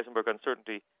like the Heisenberg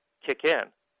uncertainty kick in.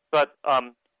 But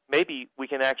maybe we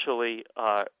can actually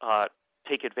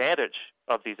take advantage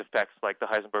of these effects like the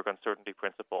Heisenberg uncertainty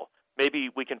principle. Maybe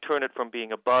we can turn it from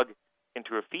being a bug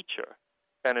into a feature.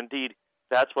 And indeed,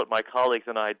 that's what my colleagues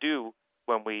and I do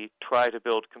when we try to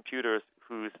build computers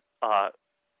whose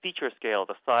feature scale,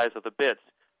 the size of the bits,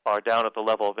 are down at the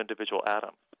level of individual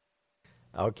atoms.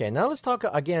 Okay, now let's talk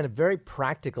again very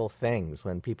practical things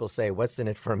when people say, what's in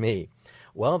it for me?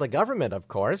 Well, the government, of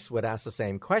course, would ask the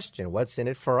same question, what's in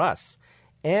it for us?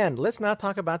 And let's now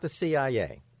talk about the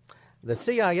CIA. The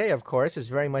CIA, of course, is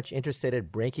very much interested in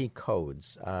breaking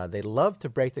codes. They love to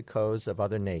break the codes of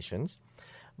other nations.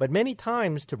 But many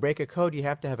times, to break a code, you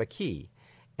have to have a key.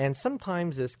 And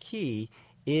sometimes this key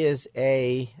is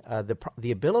the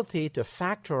ability to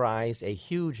factorize a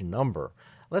huge number.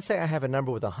 Let's say I have a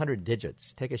number with 100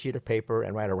 digits. Take a sheet of paper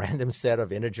and write a random set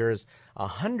of integers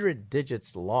 100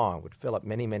 digits long, would fill up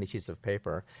many, many sheets of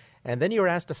paper. And then you were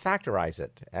asked to factorize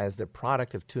it as the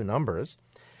product of 2 numbers.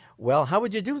 Well, how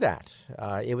would you do that?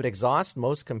 It would exhaust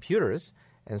most computers,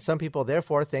 and some people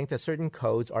therefore think that certain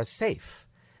codes are safe,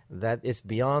 that it's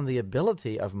beyond the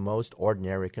ability of most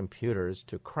ordinary computers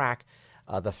to crack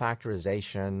the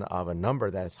factorization of a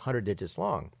number that is 100 digits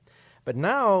long. But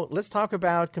now let's talk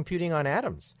about computing on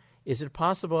atoms. is it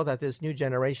possible that this new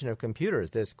generation of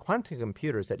computers, this quantum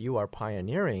computers that you are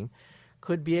pioneering,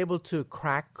 could be able to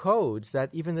crack codes that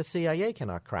even the CIA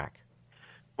cannot crack?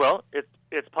 Well,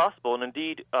 it's possible, and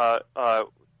indeed,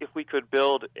 if we could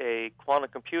build a quantum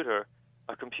computer,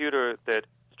 a computer that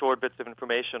stored bits of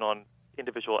information on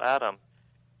individual atoms,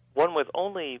 one with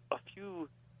only a few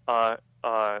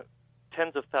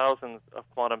tens of thousands of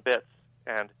quantum bits,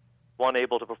 and one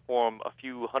able to perform a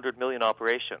few 100 million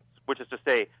operations, which is to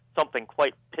say something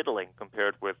quite piddling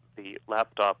compared with the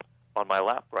laptop on my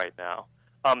lap right now.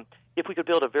 If we could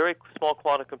build a very small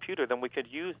quantum computer, then we could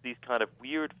use these kind of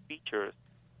weird features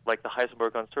like the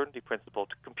Heisenberg uncertainty principle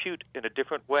to compute in a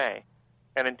different way.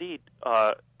 And indeed, in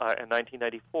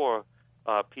 1994,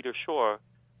 Peter Shor,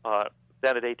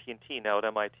 then at AT&T, now at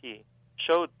MIT,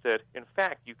 showed that, in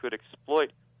fact, you could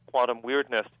exploit quantum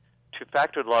weirdness to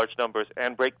factor large numbers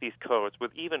and break these codes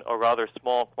with even a rather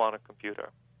small quantum computer.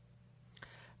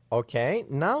 Okay,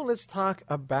 now let's talk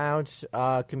about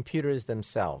computers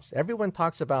themselves. Everyone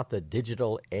talks about the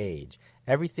digital age.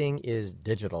 Everything is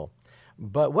digital.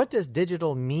 But what does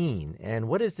digital mean? And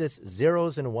what is this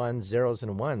zeros and ones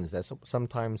that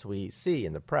sometimes we see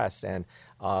in the press? And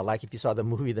like if you saw the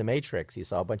movie The Matrix, you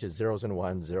saw a bunch of zeros and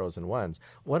ones.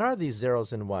 What are these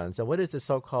zeros and ones? And what is the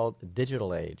so-called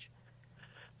digital age?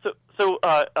 So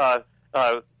a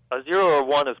 0 or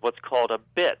 1 is what's called a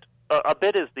bit. A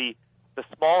bit is the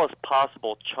smallest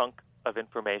possible chunk of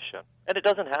information. And it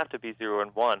doesn't have to be 0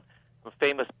 and 1.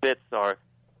 Famous bits are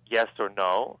yes or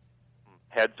no,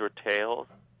 heads or tails,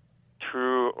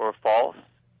 true or false,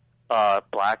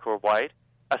 black or white.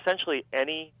 Essentially,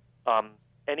 any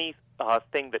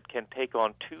thing that can take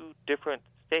on two different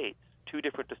states, two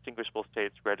different distinguishable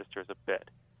states, registers a bit.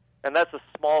 And that's the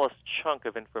smallest chunk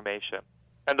of information.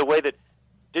 And the way that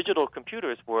digital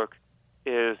computers work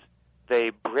is they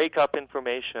break up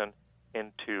information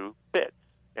into bits,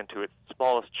 into its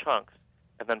smallest chunks,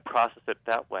 and then process it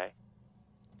that way.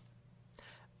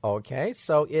 Okay,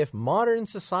 so if modern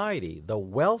society, the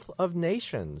wealth of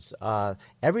nations,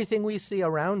 everything we see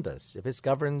around us, if it's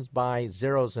governed by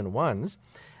zeros and ones,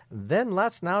 then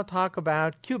let's now talk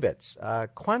about qubits,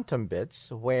 quantum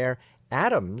bits, where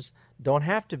atoms don't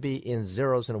have to be in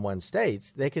zeros and one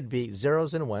states. They could be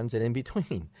zeros and ones and in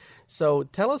between. So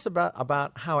tell us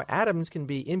about how atoms can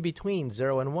be in between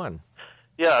 0 and 1.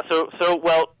 Yeah,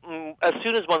 as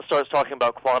soon as one starts talking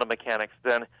about quantum mechanics,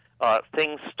 then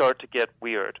things start to get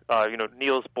weird.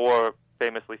 Niels Bohr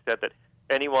famously said that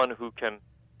anyone who can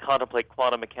contemplate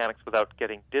quantum mechanics without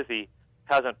getting dizzy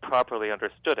hasn't properly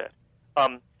understood it.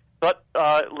 But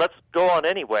let's go on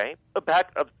anyway.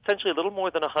 Back essentially a little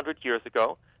more than 100 years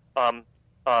ago,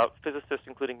 physicists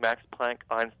including Max Planck,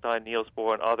 Einstein, Niels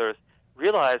Bohr, and others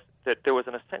realized that there was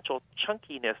an essential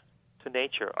chunkiness to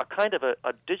nature, a kind of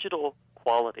a digital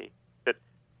quality, that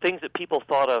things that people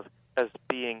thought of as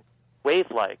being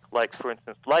wave-like, like, for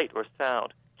instance, light or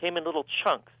sound, came in little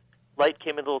chunks. Light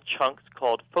came in little chunks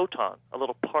called photons, a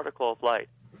little particle of light.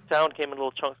 Sound came in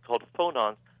little chunks called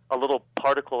phonons, a little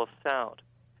particle of sound.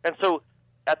 And so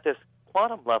at this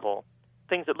quantum level,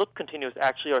 things that look continuous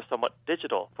actually are somewhat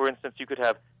digital. For instance, you could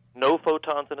have no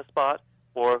photons in a spot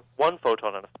or one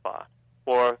photon in a spot.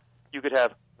 Or you could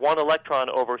have one electron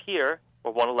over here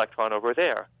or one electron over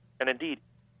there. And indeed,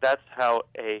 that's how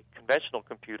a conventional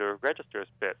computer registers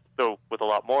bits, though with a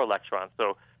lot more electrons.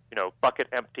 So, bucket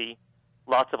empty,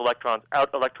 lots of electrons out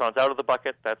of the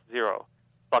bucket, that's 0.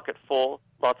 Bucket full,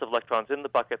 lots of electrons in the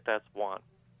bucket, that's 1.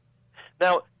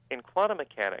 Now, in quantum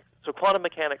mechanics, so quantum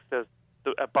mechanics says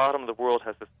at bottom of the world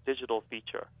has this digital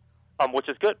feature, which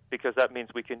is good because that means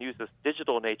we can use this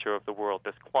digital nature of the world,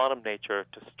 this quantum nature,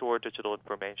 to store digital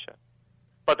information.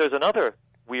 But there's another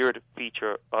weird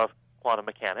feature of quantum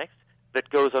mechanics that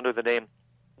goes under the name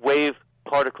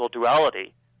wave-particle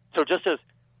duality. So just as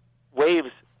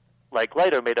waves like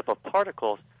light are made up of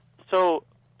particles, so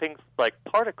things like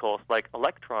particles, like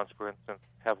electrons, for instance,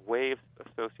 have waves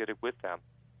associated with them.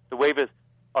 The wave is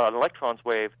an electron's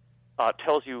wave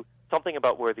tells you something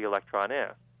about where the electron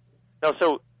is. Now,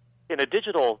 so in a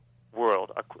digital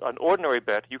world, an ordinary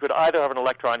bit, you could either have an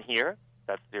electron here,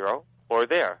 that's 0, or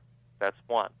there, that's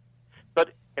 1. But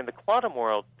in the quantum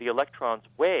world, the electron's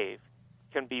wave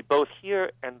can be both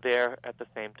here and there at the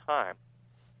same time.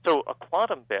 So a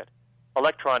quantum bit,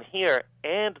 electron here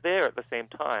and there at the same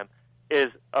time, is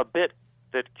a bit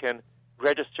that can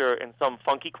register in some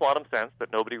funky quantum sense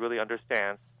that nobody really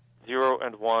understands, 0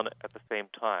 and 1 at the same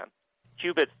time.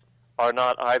 Qubits are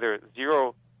not either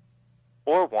 0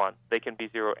 or 1. They can be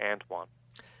 0 and 1.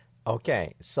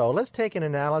 Okay, so let's take an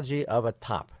analogy of a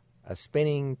top, a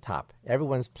spinning top.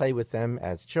 Everyone's played with them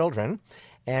as children.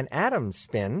 And atoms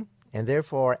spin, And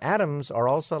therefore, atoms are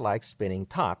also like spinning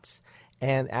tops.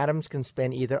 And atoms can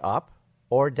spin either up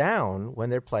or down when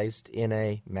they're placed in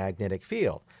a magnetic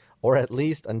field, or at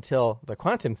least until the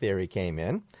quantum theory came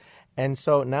in. And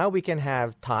so now we can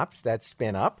have tops that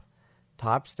spin up,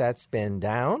 tops that spin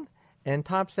down, and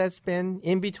tops that spin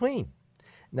in between.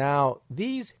 Now,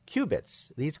 these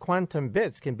qubits, these quantum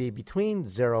bits, can be between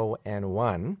 0 and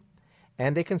 1,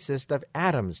 and they consist of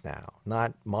atoms now,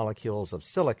 not molecules of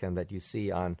silicon that you see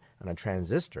on a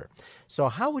transistor. So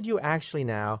how would you actually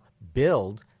now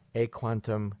build a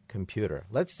quantum computer?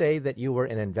 Let's say that you were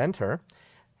an inventor,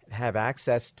 have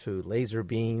access to laser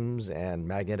beams and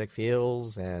magnetic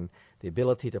fields and the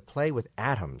ability to play with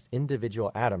atoms,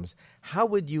 individual atoms. How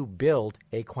would you build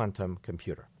a quantum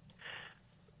computer?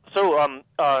 So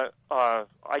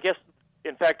I guess,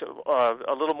 in fact,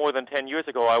 a little more than 10 years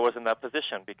ago, I was in that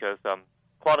position because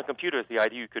quantum computers, the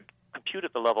idea you could compute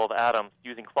at the level of atoms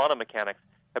using quantum mechanics,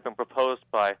 had been proposed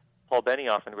by Paul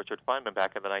Benioff and Richard Feynman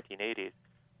back in the 1980s.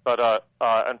 But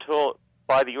until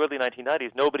by the early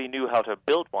 1990s, nobody knew how to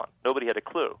build one. Nobody had a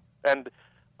clue. And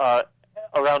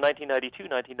around 1992,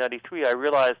 1993, I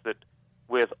realized that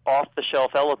with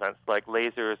off-the-shelf elements like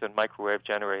lasers and microwave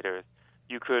generators,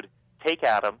 you could take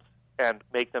atoms and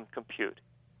make them compute.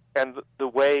 And the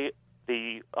way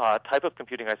the type of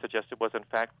computing I suggested was, in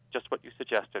fact, just what you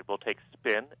suggested. We'll take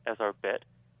spin as our bit.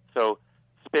 So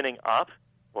spinning up,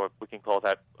 or we can call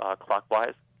that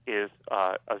clockwise, is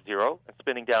a 0, and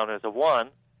spinning down is a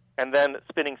 1. And then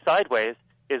spinning sideways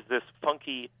is this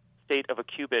funky state of a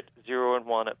qubit, 0 and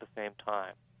 1 at the same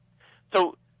time.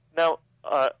 So now,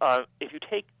 if you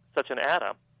take such an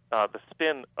atom, the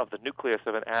spin of the nucleus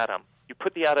of an atom, you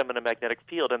put the atom in a magnetic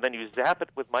field, and then you zap it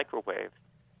with microwaves,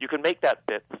 you can make that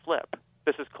bit flip.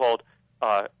 This is called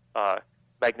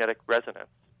magnetic resonance.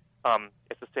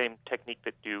 It's the same technique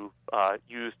that you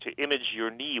use to image your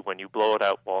knee when you blow it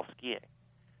out while skiing.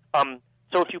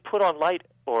 So if you put on light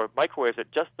or microwaves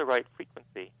at just the right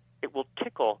frequency, it will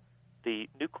tickle the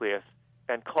nucleus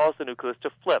and cause the nucleus to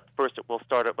flip. First, it will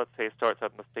start at, let's say, it starts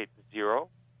at the state 0,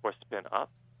 or spin up,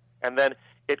 and then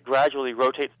it gradually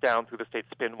rotates down through the state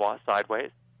spin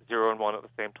sideways, 0 and 1 at the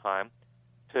same time,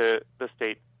 to the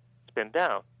state spin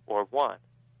down, or 1.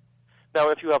 Now,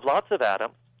 if you have lots of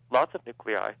atoms, lots of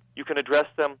nuclei, you can address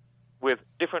them with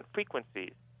different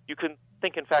frequencies. You can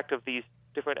think, in fact, of these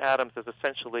different atoms as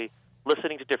essentially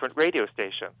listening to different radio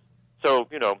stations. So,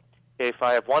 if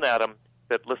I have one atom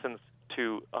that listens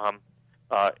to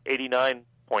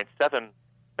 89.7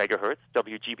 megahertz,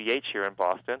 WGBH here in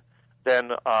Boston,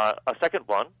 then a second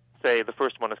one, say the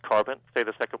first one is carbon, say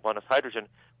the second one is hydrogen,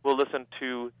 will listen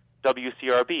to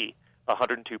WCRB,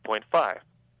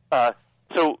 102.5.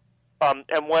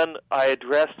 And when I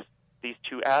address these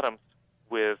two atoms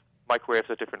with microwaves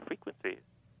of different frequencies,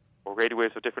 or radio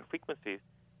waves of different frequencies,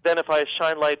 then if I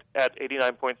shine light at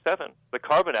 89.7, the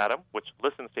carbon atom, which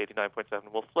listens to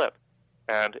 89.7, will flip.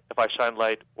 And if I shine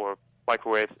light or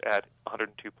microwaves at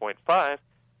 102.5,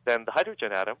 then the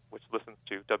hydrogen atom, which listens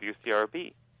to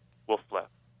WCRB, will flip.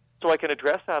 So I can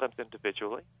address atoms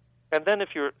individually. And then if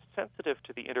you're sensitive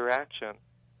to the interaction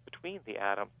between the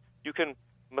atoms, you can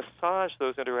massage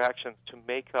those interactions to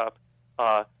make up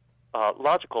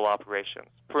logical operations.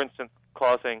 For instance,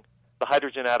 causing the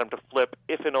hydrogen atom to flip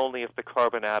if and only if the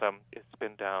carbon atom is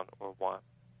spin down or 1.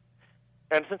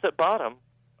 And since at bottom,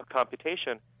 a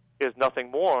computation is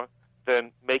nothing more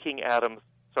than making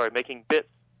bits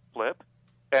flip,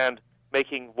 and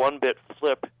making one bit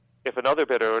flip if another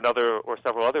bit or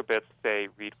several other bits, say,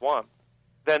 read 1,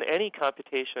 then any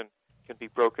computation can be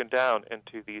broken down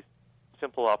into these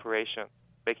simple operations,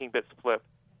 making bits flip,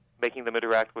 making them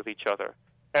interact with each other.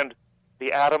 And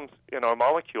the atoms in our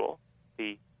molecule,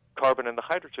 the carbon and the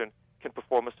hydrogen, can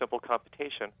perform a simple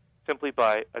computation simply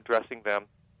by addressing them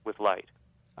with light.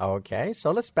 Okay,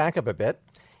 so let's back up a bit.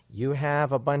 You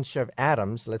have a bunch of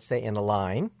atoms, let's say in a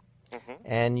line,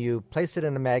 and you place it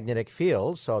in a magnetic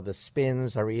field, so the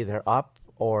spins are either up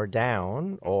or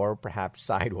down, or perhaps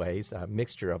sideways, a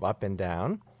mixture of up and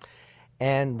down.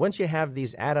 And once you have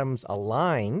these atoms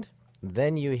aligned,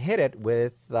 then you hit it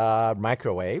with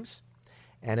microwaves,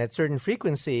 and at certain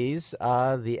frequencies,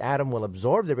 the atom will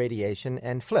absorb the radiation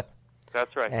and flip.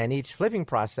 That's right. And each flipping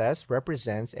process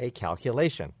represents a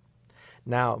calculation.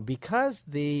 Now, because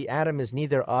the atom is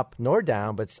neither up nor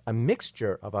down, but it's a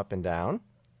mixture of up and down,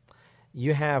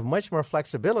 you have much more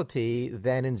flexibility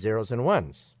than in zeros and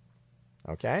ones.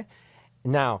 Okay?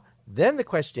 Now, then the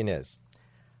question is,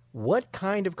 what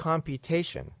kind of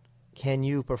computation can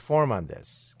you perform on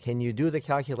this? Can you do the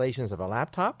calculations of a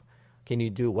laptop? Can you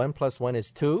do 1 + 1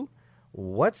 is 2?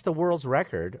 What's the world's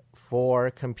record for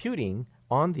computing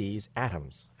on these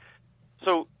atoms?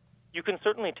 So you can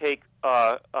certainly take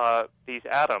these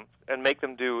atoms and make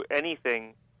them do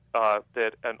anything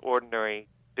that an ordinary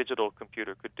digital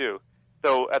computer could do.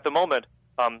 So at the moment,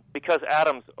 because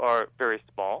atoms are very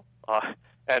small,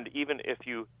 and even if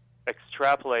you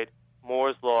extrapolate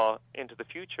Moore's law into the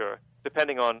future,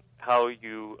 depending on how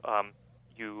you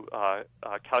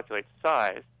calculate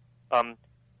size,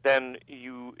 then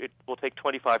it will take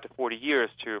 25 to 40 years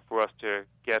for us to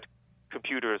get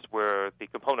computers where the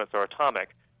components are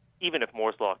atomic, even if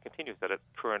Moore's law continues at its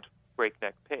current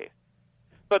breakneck pace.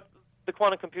 But the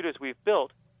quantum computers we've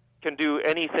built can do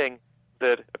anything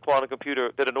that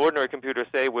an ordinary computer,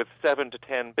 say, with 7 to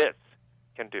 10 bits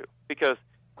can do, because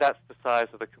that's the size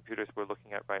of the computers we're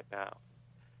looking at right now.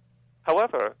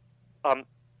 However,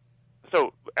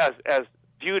 so as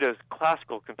viewed as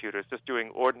classical computers, just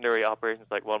doing ordinary operations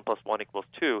like 1 plus 1 equals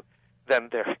 2, then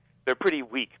they're pretty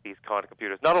weak, these quantum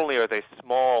computers. Not only are they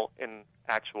small in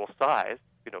actual size,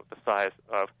 the size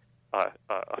of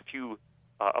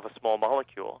a small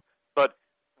molecule, but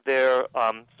they're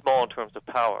small in terms of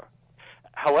power.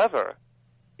 However,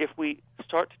 if we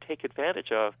start to take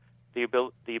advantage of the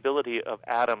ability of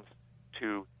atoms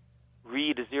to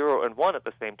read 0 and 1 at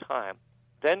the same time,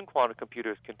 then quantum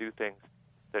computers can do things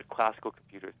that classical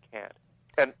computers can't.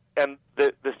 And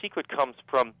the secret comes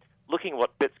from looking at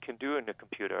what bits can do in a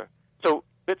computer. So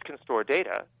bits can store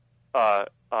data,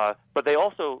 but they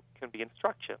also can be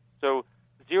instructions. So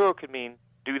 0 can mean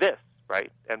do this,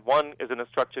 right? And 1 is an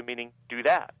instruction meaning do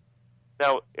that.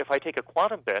 Now, if I take a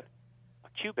quantum bit, a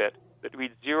qubit, that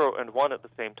reads 0 and 1 at the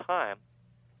same time,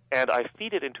 and I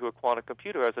feed it into a quantum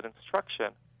computer as an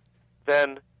instruction,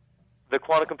 then the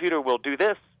quantum computer will do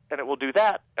this and it will do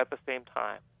that at the same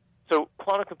time. So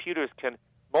quantum computers can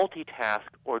multitask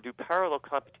or do parallel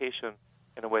computation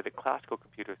in a way that classical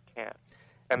computers can't.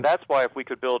 And that's why if we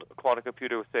could build a quantum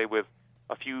computer, say, with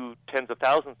a few tens of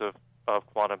thousands of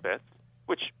quantum bits,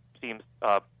 which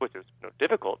is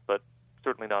difficult, but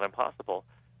certainly not impossible,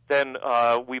 then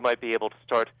we might be able to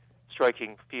start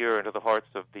striking fear into the hearts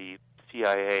of the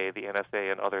CIA, the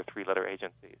NSA, and other three-letter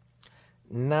agencies.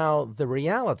 Now, the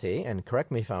reality, and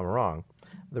correct me if I'm wrong,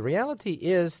 the reality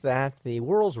is that the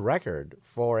world's record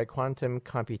for a quantum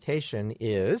computation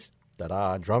is,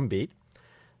 drumbeat,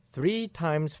 3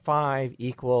 times 5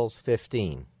 equals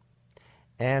 15.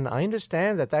 And I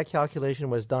understand that calculation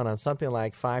was done on something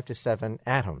like 5 to 7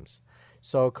 atoms.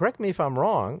 So correct me if I'm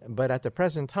wrong, but at the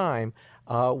present time,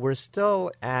 we're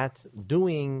still at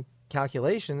doing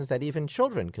calculations that even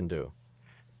children can do.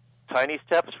 Tiny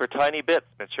steps for tiny bits,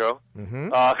 Mitcho. Mm-hmm.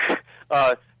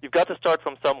 You've got to start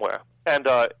from somewhere. And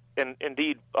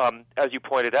indeed, as you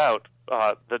pointed out,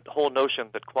 the whole notion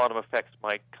that quantum effects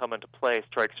might come into play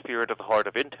strikes fear into the heart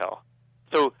of Intel.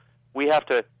 So we have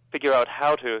to figure out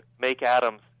how to make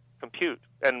atoms compute,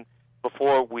 and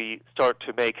before we start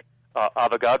to make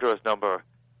Avogadro's number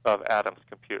of atoms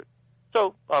compute.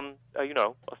 So,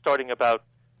 starting about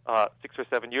 6 or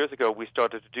 7 years ago, we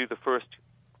started to do the first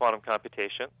quantum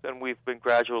computations, and we've been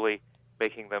gradually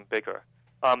making them bigger.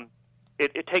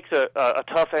 It takes a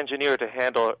tough engineer to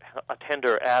handle a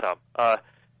tender atom.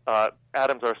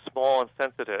 Atoms are small and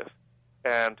sensitive,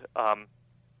 and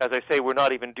as I say, we're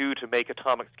not even due to make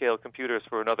atomic-scale computers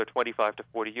for another 25 to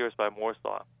 40 years by Moore's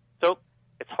law. So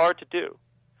it's hard to do.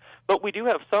 But we do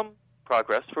have some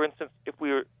progress. For instance, if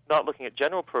we're not looking at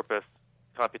general-purpose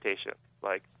computation,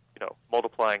 like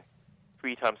multiplying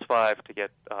 3 times 5 to get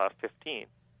 15,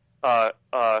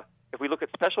 if we look at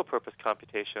special-purpose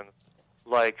computations,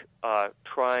 like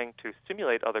trying to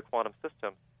simulate other quantum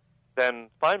systems, then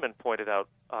Feynman pointed out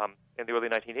in the early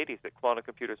 1980s that quantum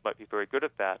computers might be very good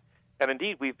at that. And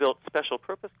indeed, we've built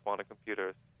special-purpose quantum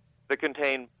computers that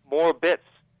contain more bits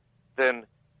than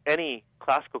any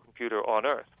classical computer on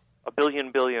Earth,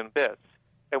 1 billion bits.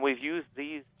 And we've used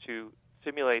these to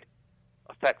simulate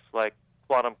effects like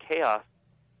quantum chaos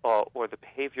or the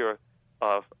behavior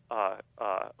of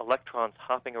electrons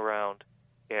hopping around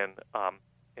in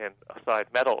aside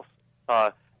metals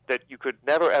that you could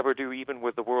never, ever do even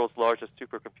with the world's largest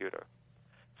supercomputer.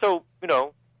 So,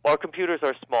 our computers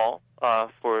are small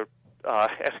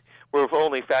we're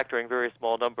only factoring very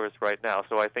small numbers right now,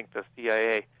 so I think the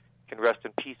CIA can rest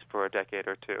in peace for a decade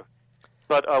or two.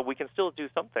 But we can still do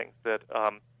some things that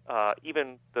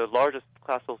even the largest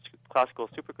classical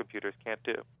supercomputers can't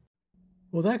do.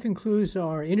 Well, that concludes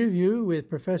our interview with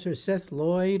Professor Seth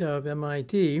Lloyd of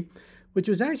MIT, which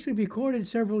was actually recorded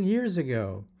several years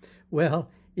ago. Well,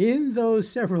 in those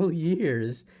several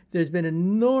years, there's been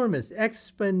enormous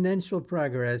exponential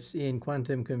progress in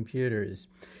quantum computers.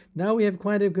 Now we have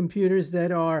quantum computers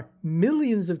that are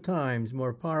millions of times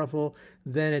more powerful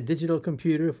than a digital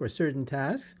computer for certain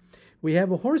tasks. we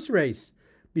have a horse race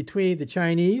between the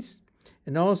Chinese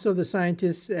and also the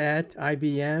scientists at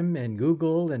IBM and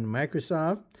Google and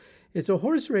Microsoft. It's a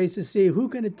horse race to see who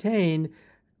can attain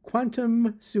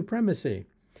quantum supremacy.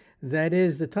 That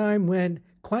is the time when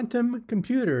quantum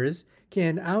computers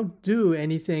can outdo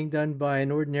anything done by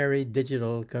an ordinary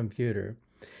digital computer.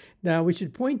 Now, we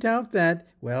should point out that,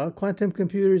 well, quantum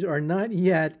computers are not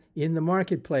yet in the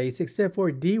marketplace except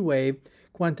for D-Wave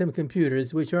quantum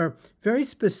computers, which are very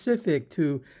specific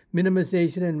to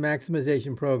minimization and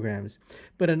maximization programs.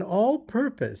 But an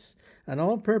all-purpose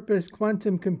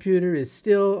quantum computer is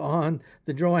still on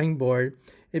the drawing board.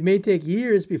 It may take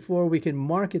years before we can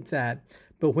market that,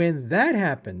 but when that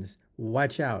happens,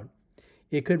 watch out.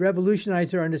 It could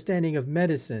revolutionize our understanding of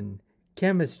medicine,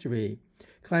 chemistry,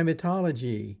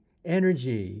 climatology,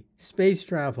 energy, space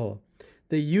travel,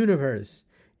 the universe.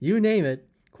 You name it,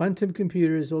 quantum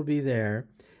computers will be there.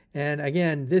 And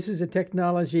again, this is a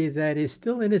technology that is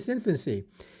still in its infancy.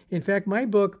 In fact, my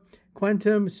book,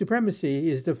 Quantum Supremacy,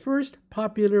 is the first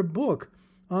popular book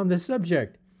on the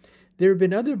subject. There have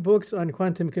been other books on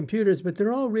quantum computers, but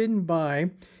they're all written by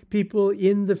people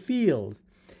in the field.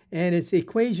 And it's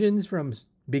equations from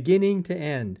beginning to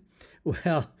end.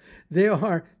 Well, there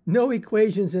are no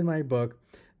equations in my book.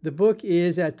 The book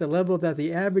is at the level that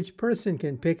the average person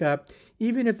can pick up,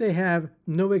 even if they have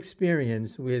no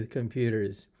experience with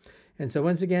computers. And so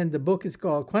once again, the book is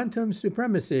called Quantum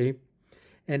Supremacy,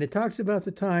 and it talks about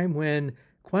the time when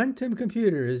quantum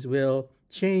computers will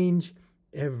change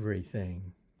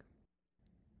everything.